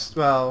space.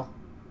 Well,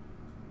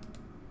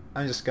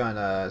 I'm just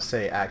gonna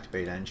say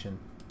activate engine.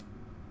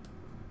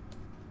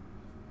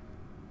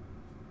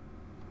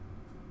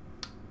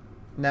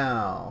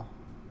 Now,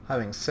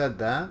 having said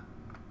that,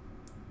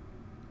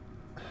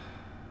 I'm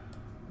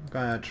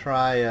gonna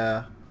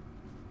try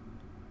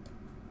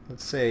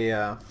let's say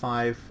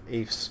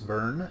 5/8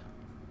 burn,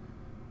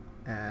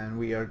 and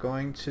we are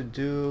going to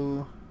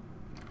do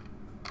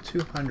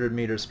 200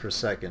 meters per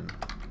second.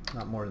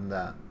 Not more than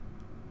that.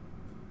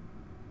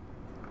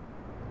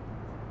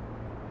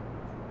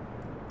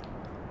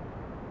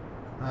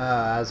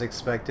 As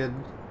expected.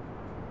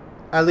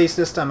 At least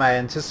this time I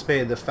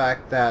anticipated the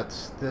fact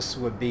that this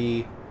would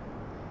be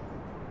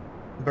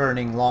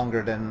burning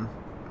longer than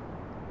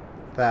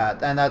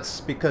that, and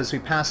that's because we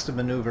passed the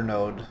maneuver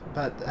node,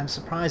 but I'm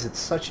surprised it's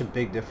such a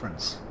big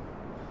difference.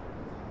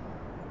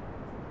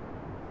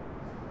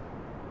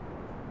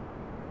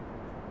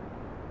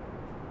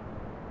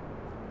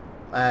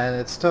 And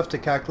it's tough to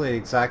calculate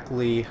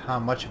exactly how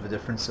much of a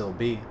difference it'll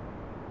be.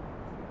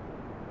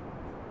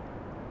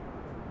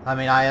 I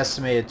mean, I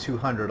estimated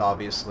 200,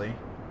 obviously.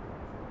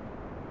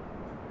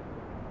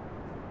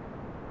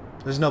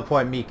 There's no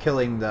point in me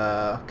killing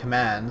the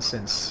command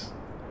since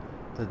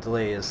the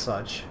delay is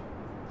such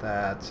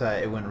that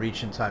it wouldn't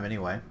reach in time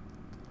anyway.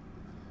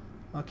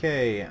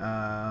 Okay,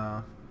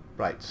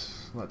 right.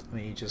 Let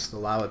me just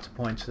allow it to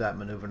point to that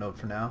maneuver node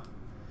for now.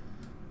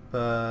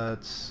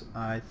 But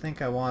I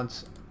think I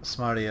want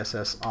Smart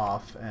ASS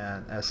off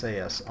and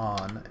SAS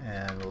on,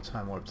 and we'll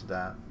time warp to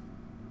that.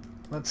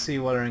 Let's see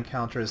what our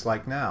encounter is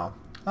like now.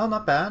 Oh,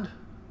 not bad.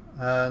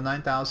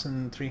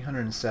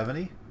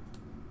 9,370.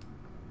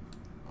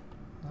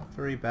 Not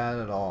very bad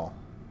at all.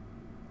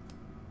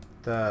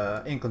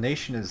 The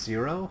inclination is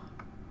 0.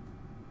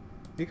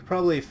 We could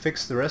probably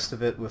fix the rest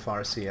of it with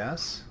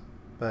RCS,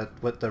 but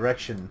what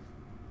direction?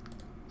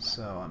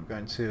 So I'm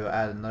going to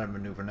add another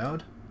maneuver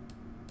node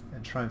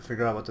and try and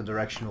figure out what the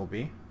direction will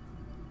be.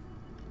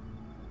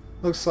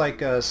 Looks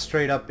like a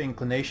straight up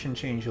inclination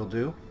change will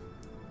do.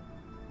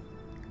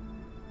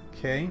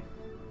 Okay.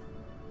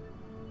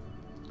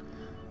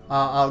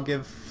 I'll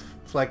give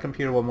Flight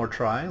Computer one more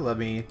try. Let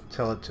me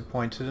tell it to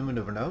point to the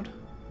maneuver node.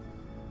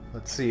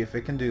 Let's see if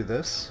it can do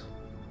this.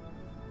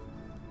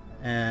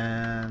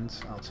 And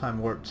I'll time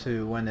warp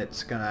to when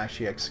it's gonna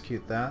actually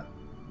execute that.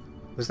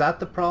 Was that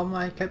the problem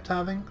I kept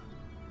having?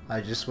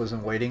 I just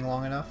wasn't waiting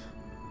long enough?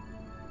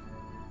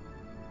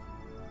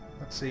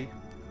 Let's see.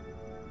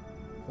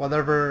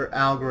 Whatever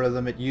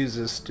algorithm it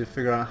uses to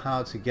figure out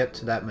how to get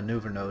to that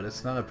maneuver node,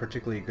 it's not a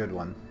particularly good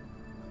one.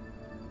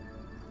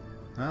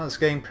 Well, it's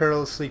getting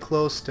perilously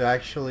close to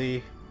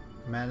actually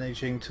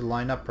managing to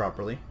line up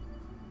properly.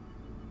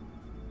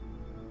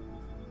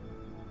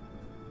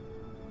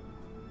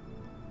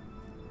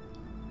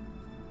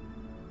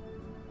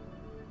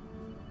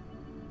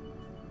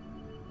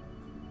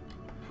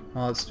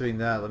 While it's doing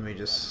that, let me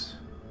just...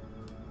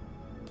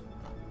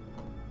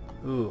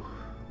 Ooh.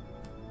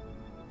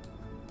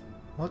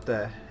 What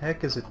the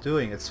heck is it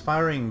doing? It's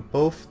firing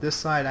both this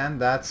side and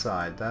that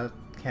side. That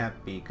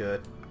can't be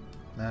good.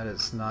 That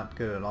is not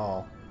good at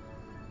all.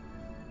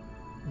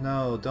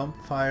 No, don't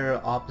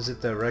fire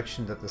opposite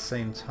directions at the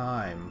same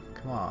time.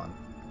 Come on.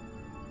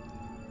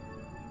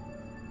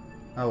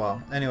 Oh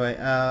well. Anyway,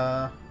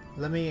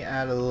 let me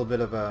add a little bit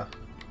of a...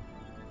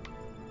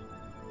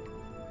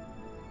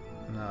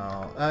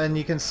 No. And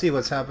you can see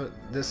what's happened.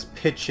 This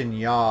pitch and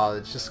yaw,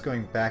 it's just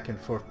going back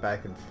and forth,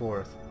 back and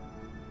forth.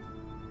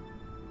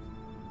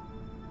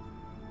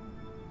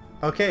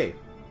 Okay,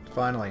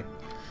 finally.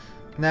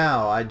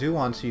 Now, I do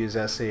want to use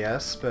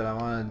SAS, but I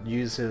want to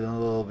use it in a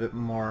little bit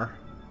more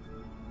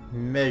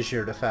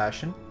measured a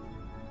fashion.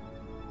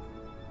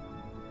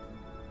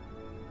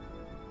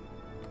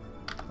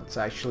 Let's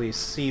actually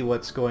see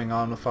what's going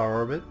on with our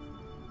orbit.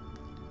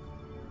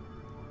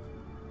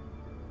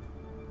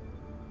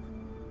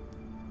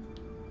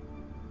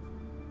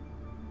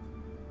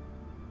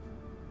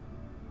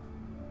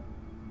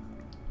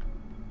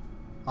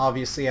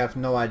 Obviously I have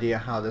no idea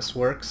how this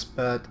works,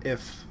 but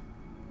if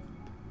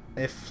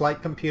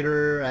Flight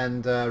Computer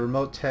and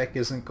RemoteTech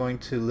isn't going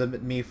to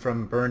limit me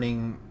from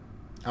burning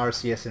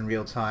RCS in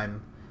real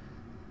time,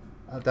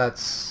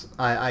 that's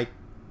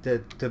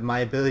my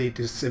ability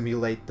to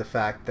simulate the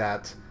fact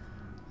that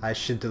I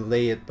should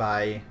delay it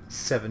by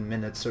 7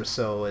 minutes or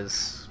so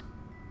is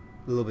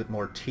a little bit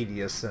more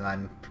tedious than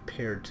I'm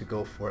prepared to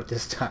go for it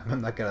this time.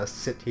 I'm not gonna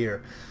sit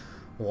here,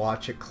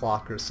 watch a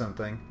clock or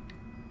something.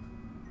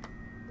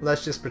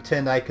 Let's just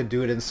pretend I could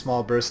do it in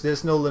small bursts.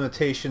 There's no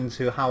limitation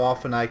to how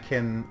often I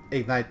can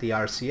ignite the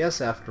RCS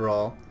after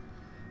all.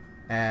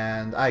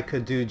 And I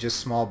could do just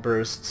small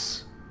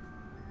bursts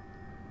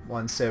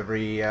once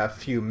every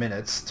few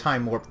minutes,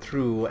 time warp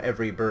through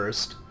every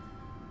burst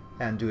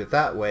and do it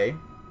that way.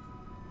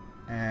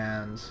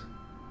 And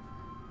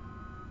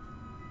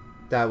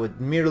that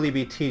would merely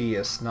be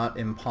tedious, not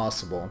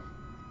impossible.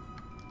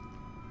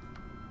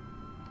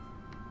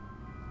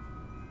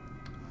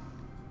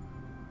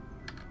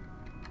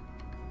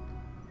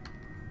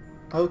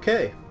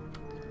 Okay,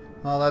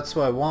 well that's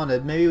what I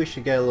wanted. Maybe we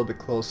should get a little bit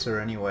closer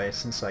anyway,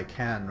 since I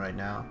can right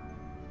now.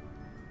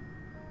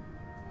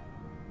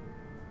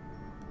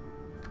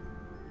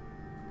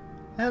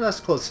 Yeah, that's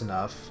close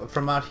enough.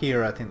 From out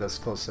here I think that's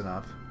close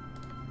enough.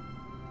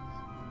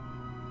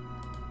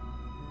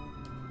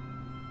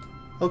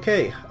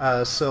 Okay,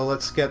 so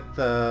let's get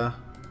the...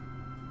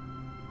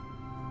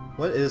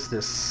 What is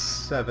this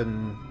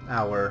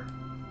 7-hour...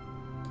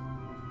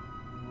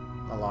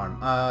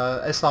 alarm?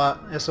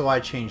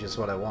 SOI change is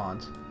what I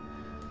want.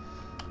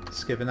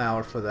 Let's give an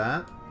hour for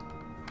that.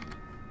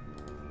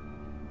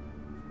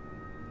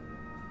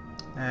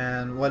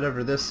 And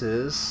whatever this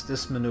is,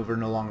 this maneuver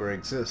no longer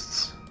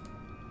exists.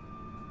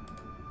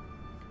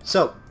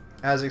 So,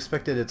 as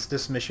expected, it's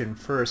this mission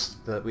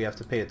first that we have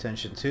to pay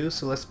attention to,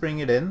 so let's bring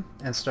it in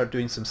and start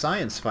doing some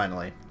science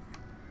finally.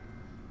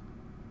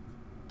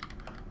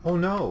 Oh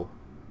no!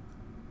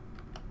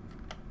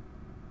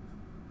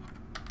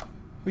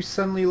 We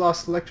suddenly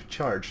lost electric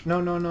charge. No,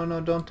 no, no, no,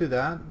 don't do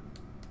that.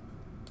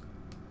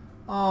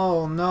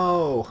 Oh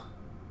no!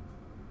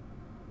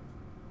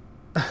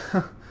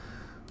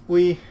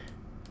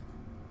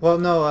 Well,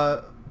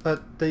 no,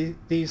 but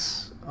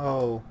these...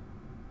 Oh.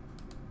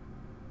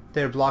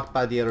 They're blocked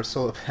by the other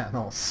solar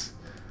panels.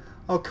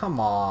 Oh, come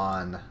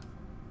on.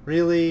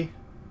 Really?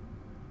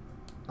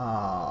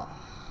 Ah.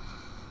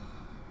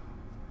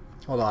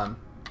 Hold on.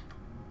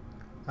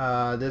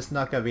 There's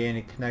not gonna be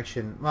any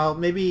connection. Well,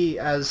 maybe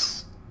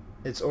as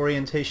its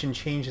orientation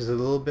changes a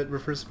little bit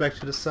with respect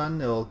to the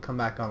sun, it'll come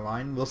back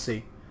online. We'll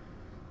see.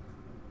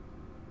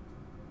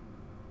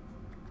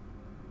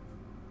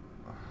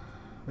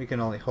 We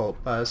can only hope.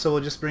 So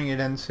we'll just bring it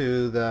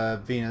into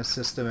the Venus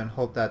system and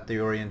hope that the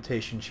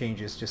orientation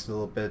changes just a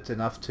little bit,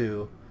 enough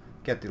to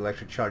get the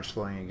electric charge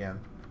flowing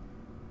again.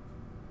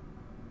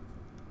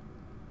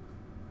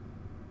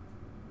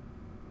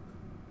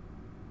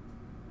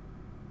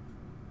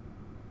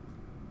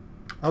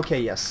 Okay,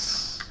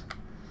 yes.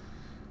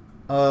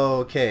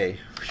 Okay.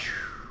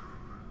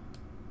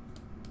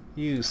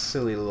 You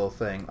silly little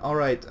thing.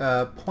 Alright,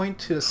 point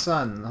to the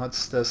sun.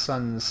 What's the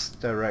sun's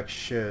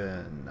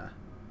direction?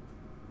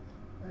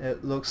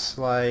 It looks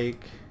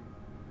like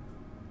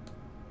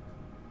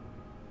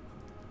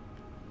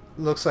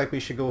we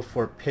should go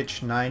for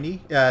pitch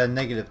 90,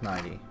 negative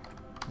 90.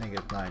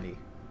 Negative 90.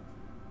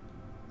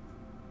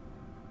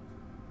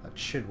 That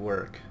should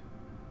work.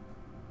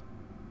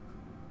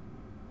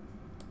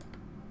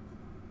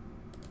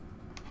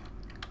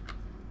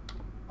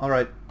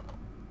 Alright,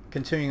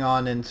 continuing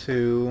on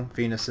into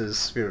Venus's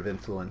sphere of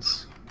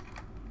influence.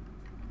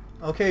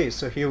 Okay,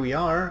 so here we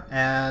are,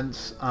 and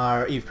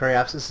our Eve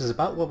periapsis is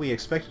about what we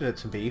expected it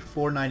to be,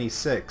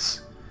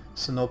 496,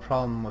 so no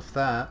problem with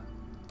that.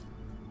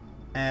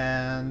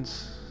 And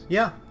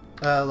yeah,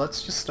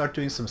 let's just start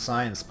doing some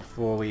science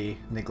before we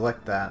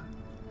neglect that.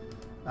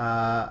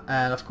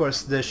 And of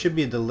course there should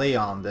be a delay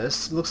on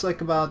this. Looks like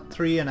about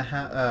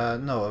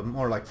 3.5, no,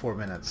 more like 4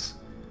 minutes.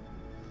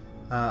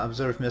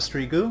 Observe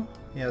mystery goo.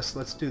 Yes,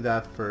 let's do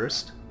that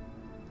first.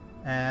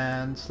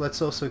 And let's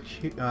also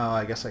oh,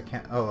 I guess I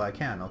can't. Oh, I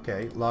can.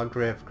 Okay, log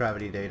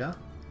gravity data.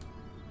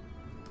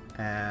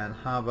 And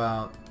how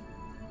about,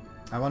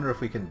 I wonder if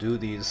we can do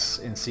these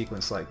in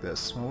sequence like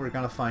this. Well, we're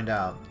gonna find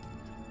out.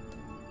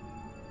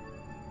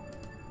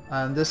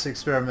 And this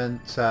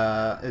experiment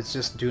is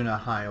just doing a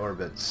high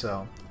orbit,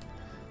 so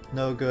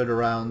no good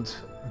around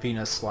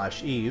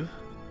Venus/Eve.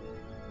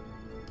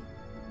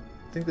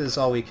 I think this is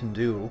all we can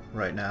do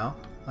right now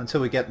until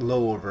we get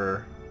low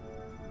over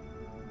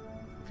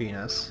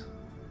Venus.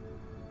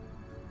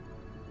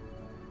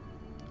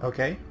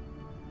 Okay.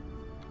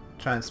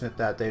 Transmit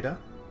that data.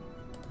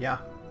 Yeah.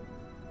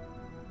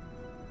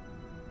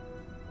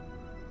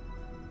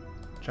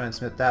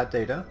 Transmit that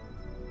data.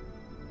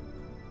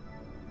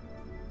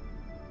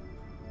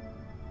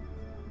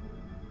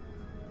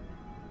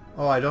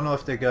 Oh, I don't know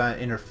if they're gonna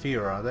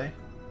interfere, are they?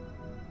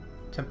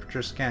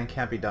 Temperature scan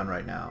can't be done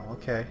right now.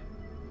 Okay.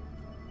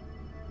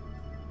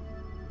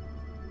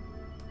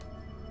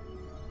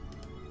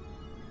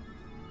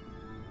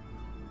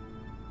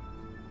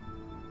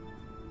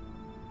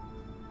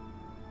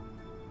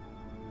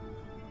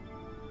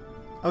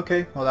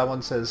 Okay, well that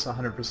one says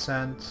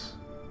 100%.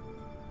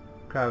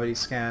 Gravity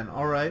scan,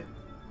 alright.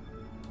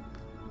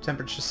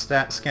 Temperature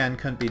scan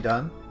couldn't be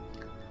done.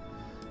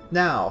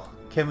 Now,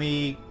 can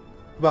we...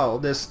 Well,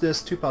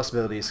 there's two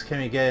possibilities. Can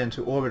we get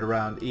into orbit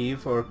around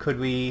Eve, or could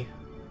we...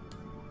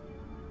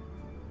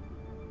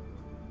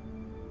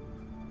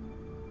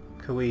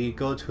 Could we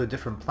go to a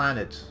different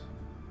planet?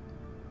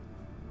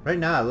 Right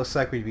now it looks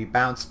like we'd be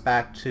bounced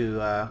back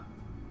to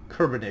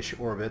Kerbal-ish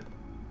orbit.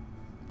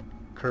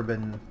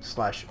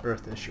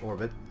 Kerbal/Earth-ish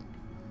orbit.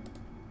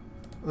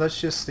 Let's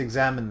just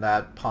examine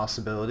that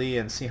possibility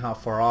and see how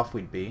far off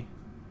we'd be.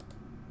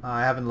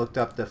 I haven't looked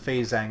up the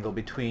phase angle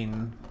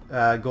between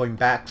going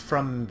back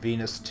from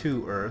Venus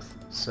to Earth,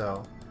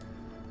 so...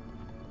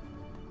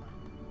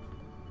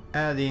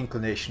 the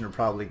inclination will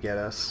probably get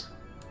us.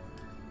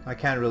 I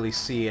can't really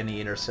see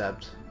any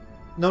intercept.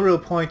 No real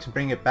point to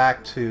bring it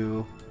back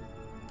to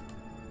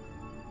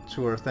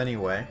Earth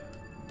anyway.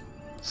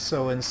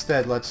 So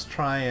instead, let's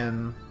try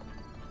and...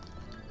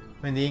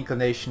 I mean, the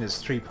inclination is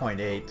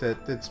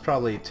 3.8. It's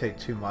probably take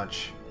too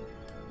much.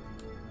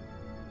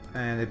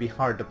 And it'd be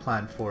hard to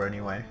plan for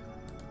anyway.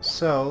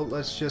 So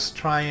let's just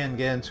try and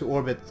get into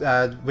orbit.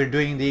 We're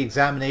doing the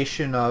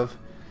examination of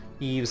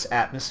Eve's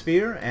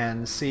atmosphere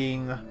and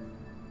seeing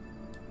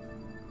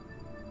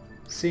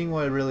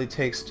what it really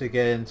takes to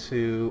get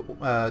into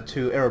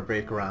to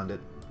aerobrake around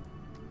it.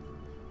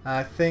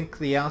 I think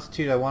the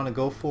altitude I want to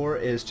go for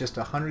is just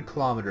 100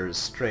 kilometers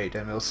straight,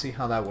 and we'll see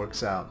how that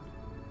works out.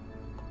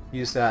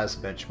 Use that as a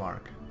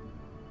benchmark.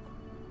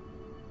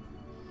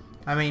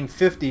 I mean,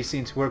 50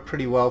 seems to work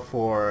pretty well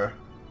for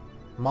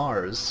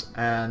Mars,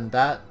 and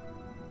that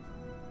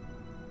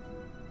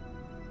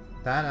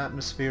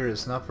atmosphere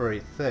is not very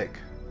thick.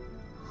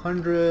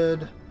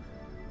 100...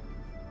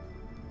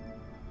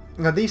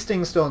 Now these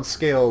things don't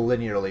scale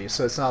linearly,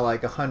 so it's not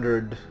like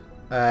 100...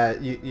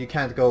 you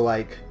can't go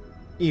like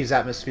Eve's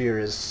atmosphere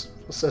is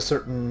a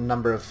certain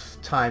number of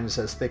times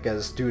as thick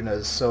as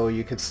Duna's, so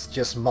you could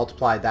just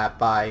multiply that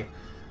by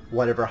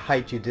whatever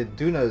height you did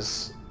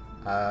Duna's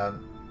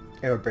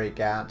air brake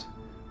at.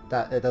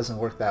 That it doesn't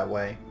work that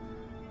way.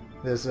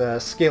 There's a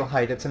scale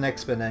height, it's an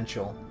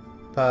exponential.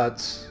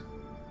 But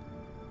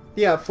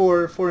yeah,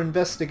 for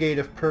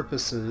investigative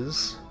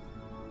purposes,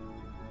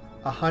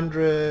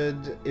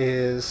 100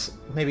 is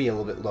maybe a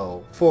little bit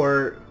low.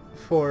 For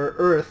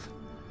Earth,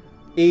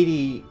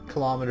 80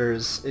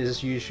 kilometers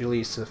is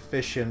usually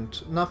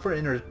sufficient, not for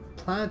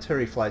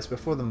interplanetary flights, but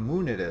for the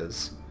moon it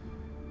is,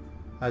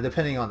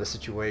 depending on the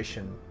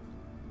situation.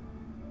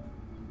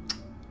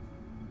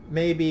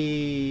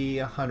 Maybe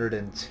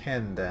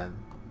 110 then.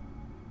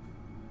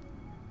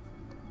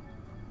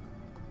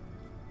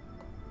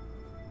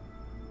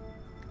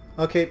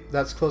 Okay,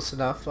 that's close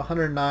enough.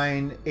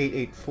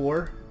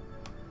 109,884.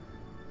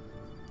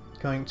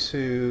 Going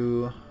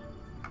to...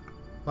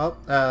 Well,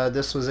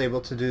 this was able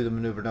to do the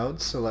maneuver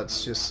nodes, so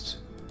let's just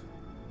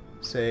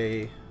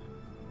say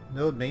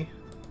node me.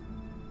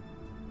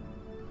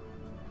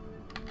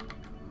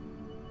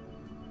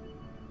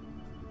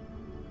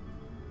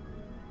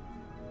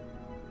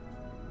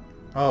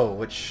 Oh,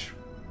 which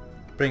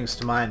brings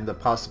to mind the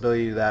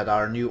possibility that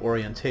our new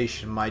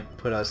orientation might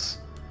put us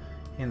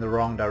in the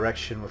wrong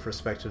direction with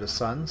respect to the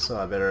sun, so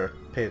I better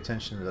pay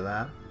attention to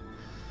that.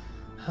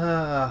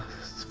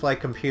 Flight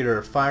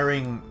computer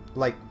firing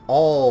like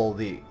all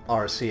the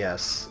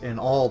RCS in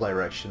all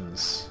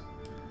directions.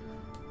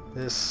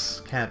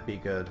 This can't be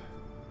good.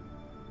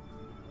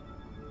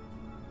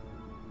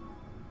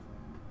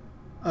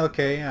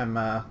 Okay, I'm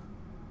a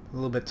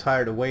little bit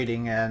tired of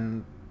waiting,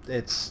 and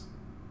its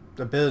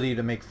ability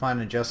to make fine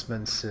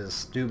adjustments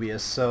is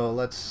dubious, so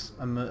let's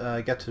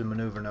get to the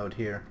maneuver node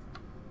here.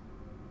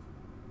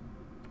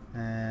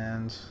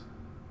 And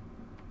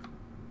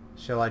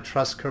shall I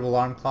trust Kerbal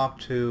Alarm Clock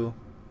to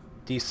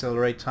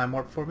decelerate time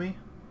warp for me?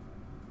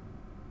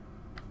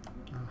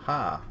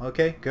 Aha,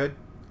 okay, good.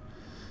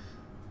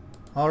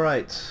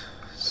 Alright,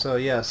 so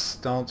yes,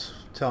 don't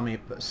tell me...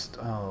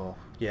 Oh,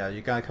 yeah,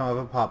 you gotta come up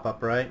with a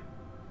pop-up, right?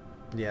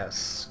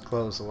 Yes,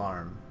 close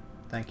alarm.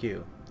 Thank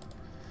you.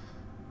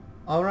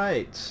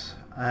 Alright,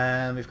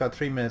 and we've got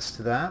 3 minutes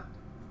to that.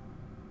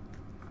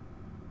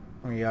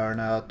 We are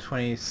now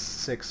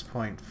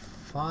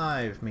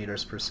 26.5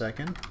 meters per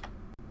second.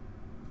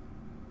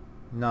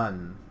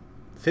 None.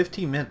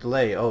 15-minute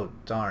delay, oh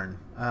darn.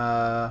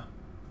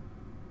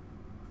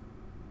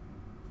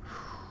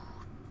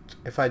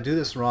 If I do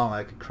this wrong,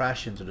 I could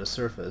crash into the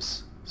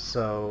surface.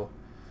 So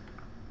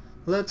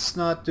let's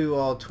not do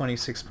all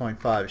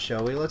 26.5,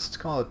 shall we? Let's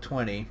call it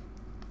 20.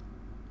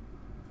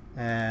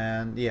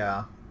 And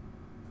yeah,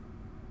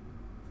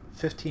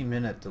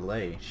 15-minute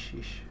delay.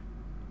 Sheesh.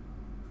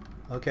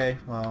 Okay,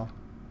 well,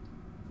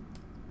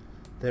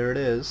 there it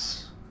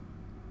is.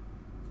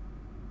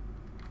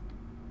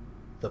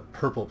 The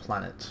purple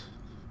planet.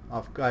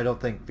 I don't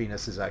think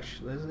Venus is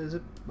actually... Is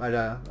it?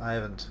 I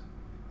haven't...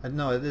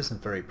 No, it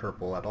isn't very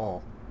purple at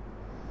all.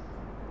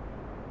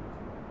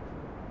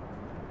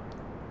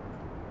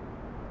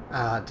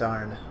 Ah,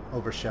 darn.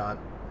 Overshot.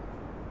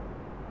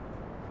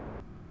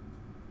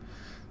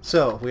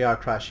 So, we are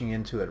crashing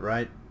into it,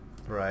 right?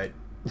 Right.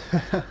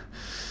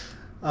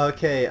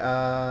 Okay,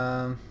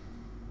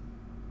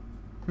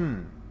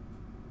 Nope,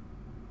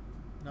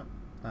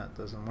 that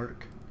doesn't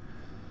work.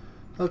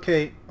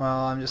 Okay,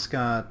 well, I'm just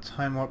gonna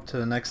time warp to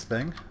the next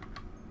thing.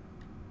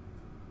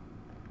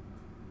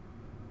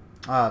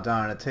 Ah,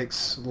 darn, it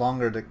takes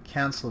longer to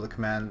cancel the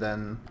command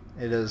than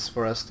it is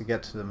for us to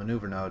get to the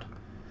maneuver node.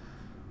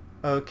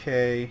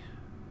 Okay,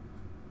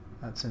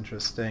 that's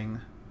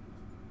interesting.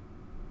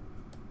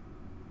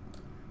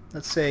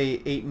 Let's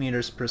say 8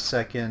 meters per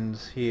second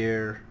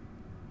here,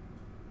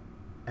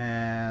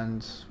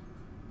 and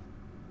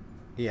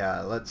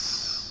yeah,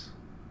 let's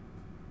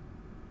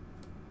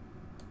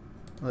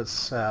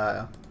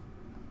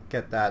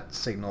get that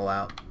signal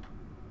out.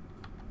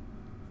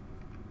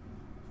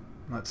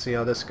 Let's see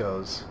how this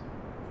goes.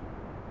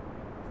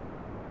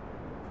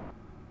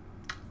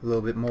 A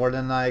little bit more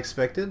than I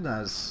expected,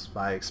 as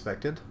I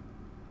expected.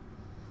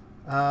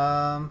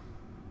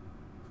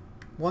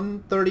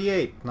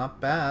 138,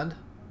 not bad.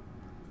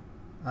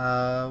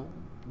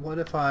 What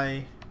if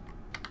I...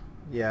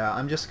 Yeah,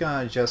 I'm just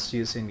gonna adjust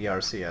using the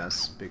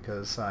RCS,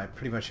 because I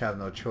pretty much have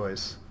no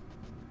choice.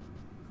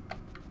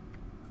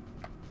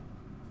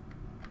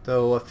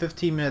 Though a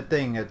 15-minute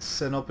thing, it's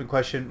an open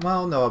question.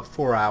 Well, no,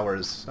 4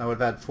 hours. I would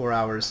have had 4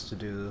 hours to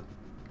do...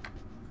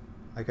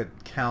 I could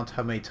count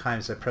how many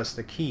times I pressed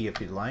the key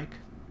if you'd like.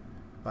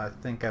 But I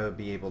think I would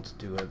be able to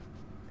do it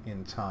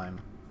in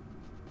time.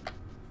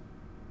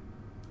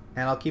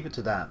 And I'll keep it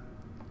to that.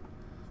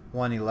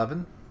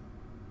 111.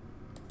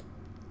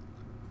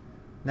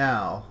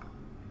 Now,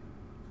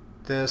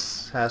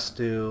 this has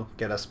to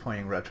get us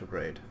pointing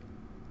retrograde.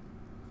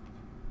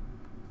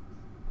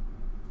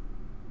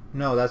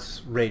 No,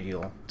 that's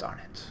radial. Darn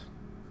it.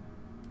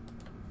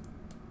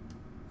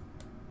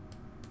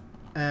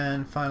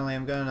 And finally,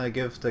 I'm going to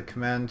give the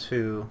command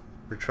to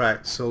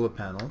retract solar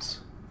panels.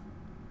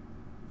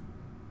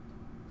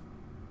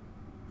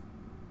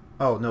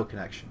 Oh, no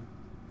connection.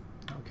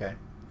 Okay.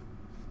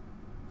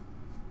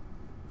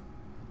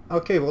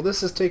 Okay, well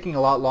this is taking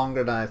a lot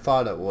longer than I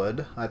thought it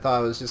would. I thought I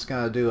was just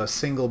going to do a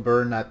single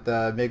burn at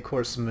the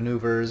mid-course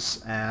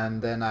maneuvers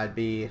and then I'd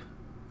be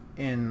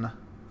in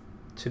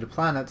to the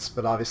planets,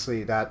 but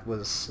obviously that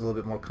was a little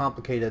bit more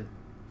complicated.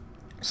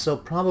 So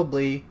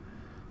probably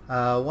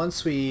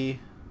once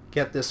we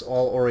get this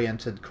all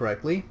oriented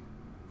correctly,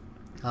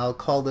 I'll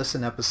call this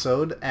an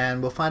episode,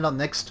 and we'll find out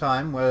next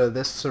time whether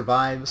this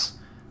survives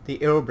the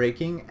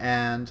aerobraking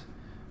and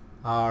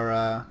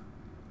our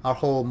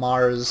whole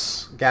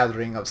Mars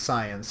gathering of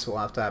science will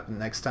have to happen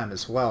next time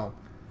as well.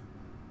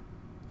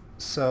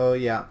 So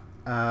yeah,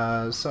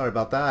 sorry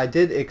about that.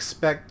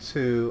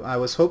 I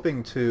was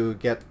hoping to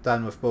get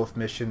done with both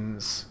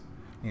missions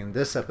in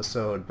this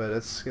episode, but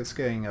it's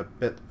getting a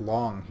bit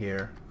long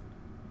here.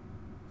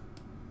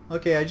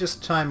 Okay, I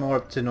just time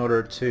warped in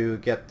order to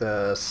get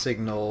the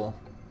signal,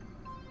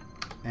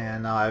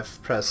 and now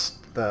I've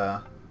pressed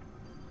the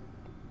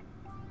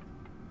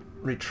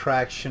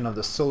retraction of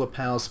the solar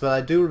panels, but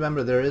I do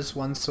remember there is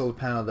one solar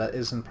panel that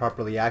isn't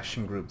properly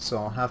action grouped, so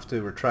I'll have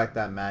to retract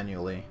that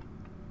manually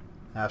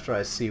after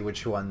I see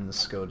which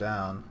ones go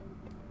down.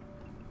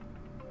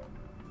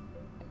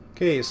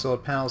 Okay, solar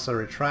panels are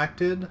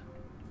retracted.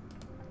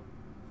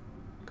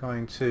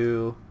 Going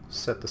to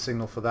set the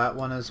signal for that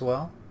one as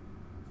well.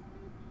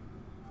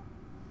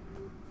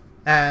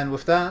 And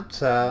with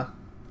that,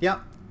 yeah,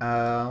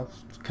 I'll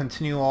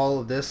continue all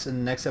of this in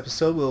the next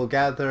episode. We'll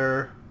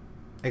gather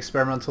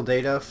experimental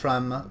data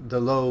from the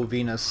low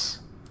Venus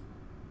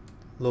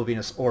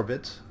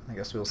orbit, I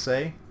guess we'll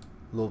say,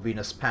 low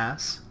Venus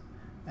pass,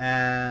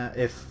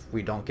 if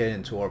we don't get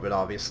into orbit,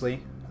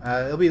 obviously.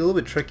 It'll be a little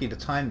bit tricky to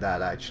time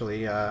that,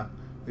 actually.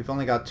 We've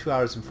only got 2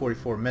 hours and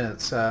 44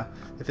 minutes.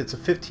 If it's a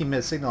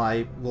 15-minute signal,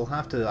 I'll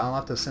have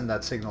to send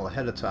that signal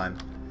ahead of time.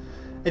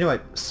 Anyway,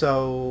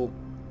 so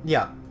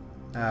yeah.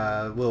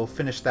 We'll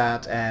finish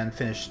that and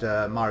finish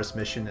the Mars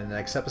mission in the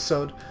next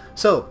episode.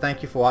 So,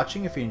 thank you for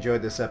watching. If you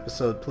enjoyed this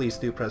episode, please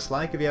do press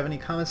like. If you have any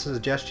comments or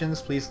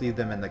suggestions, please leave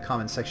them in the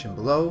comment section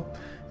below.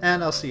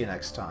 And I'll see you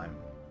next time.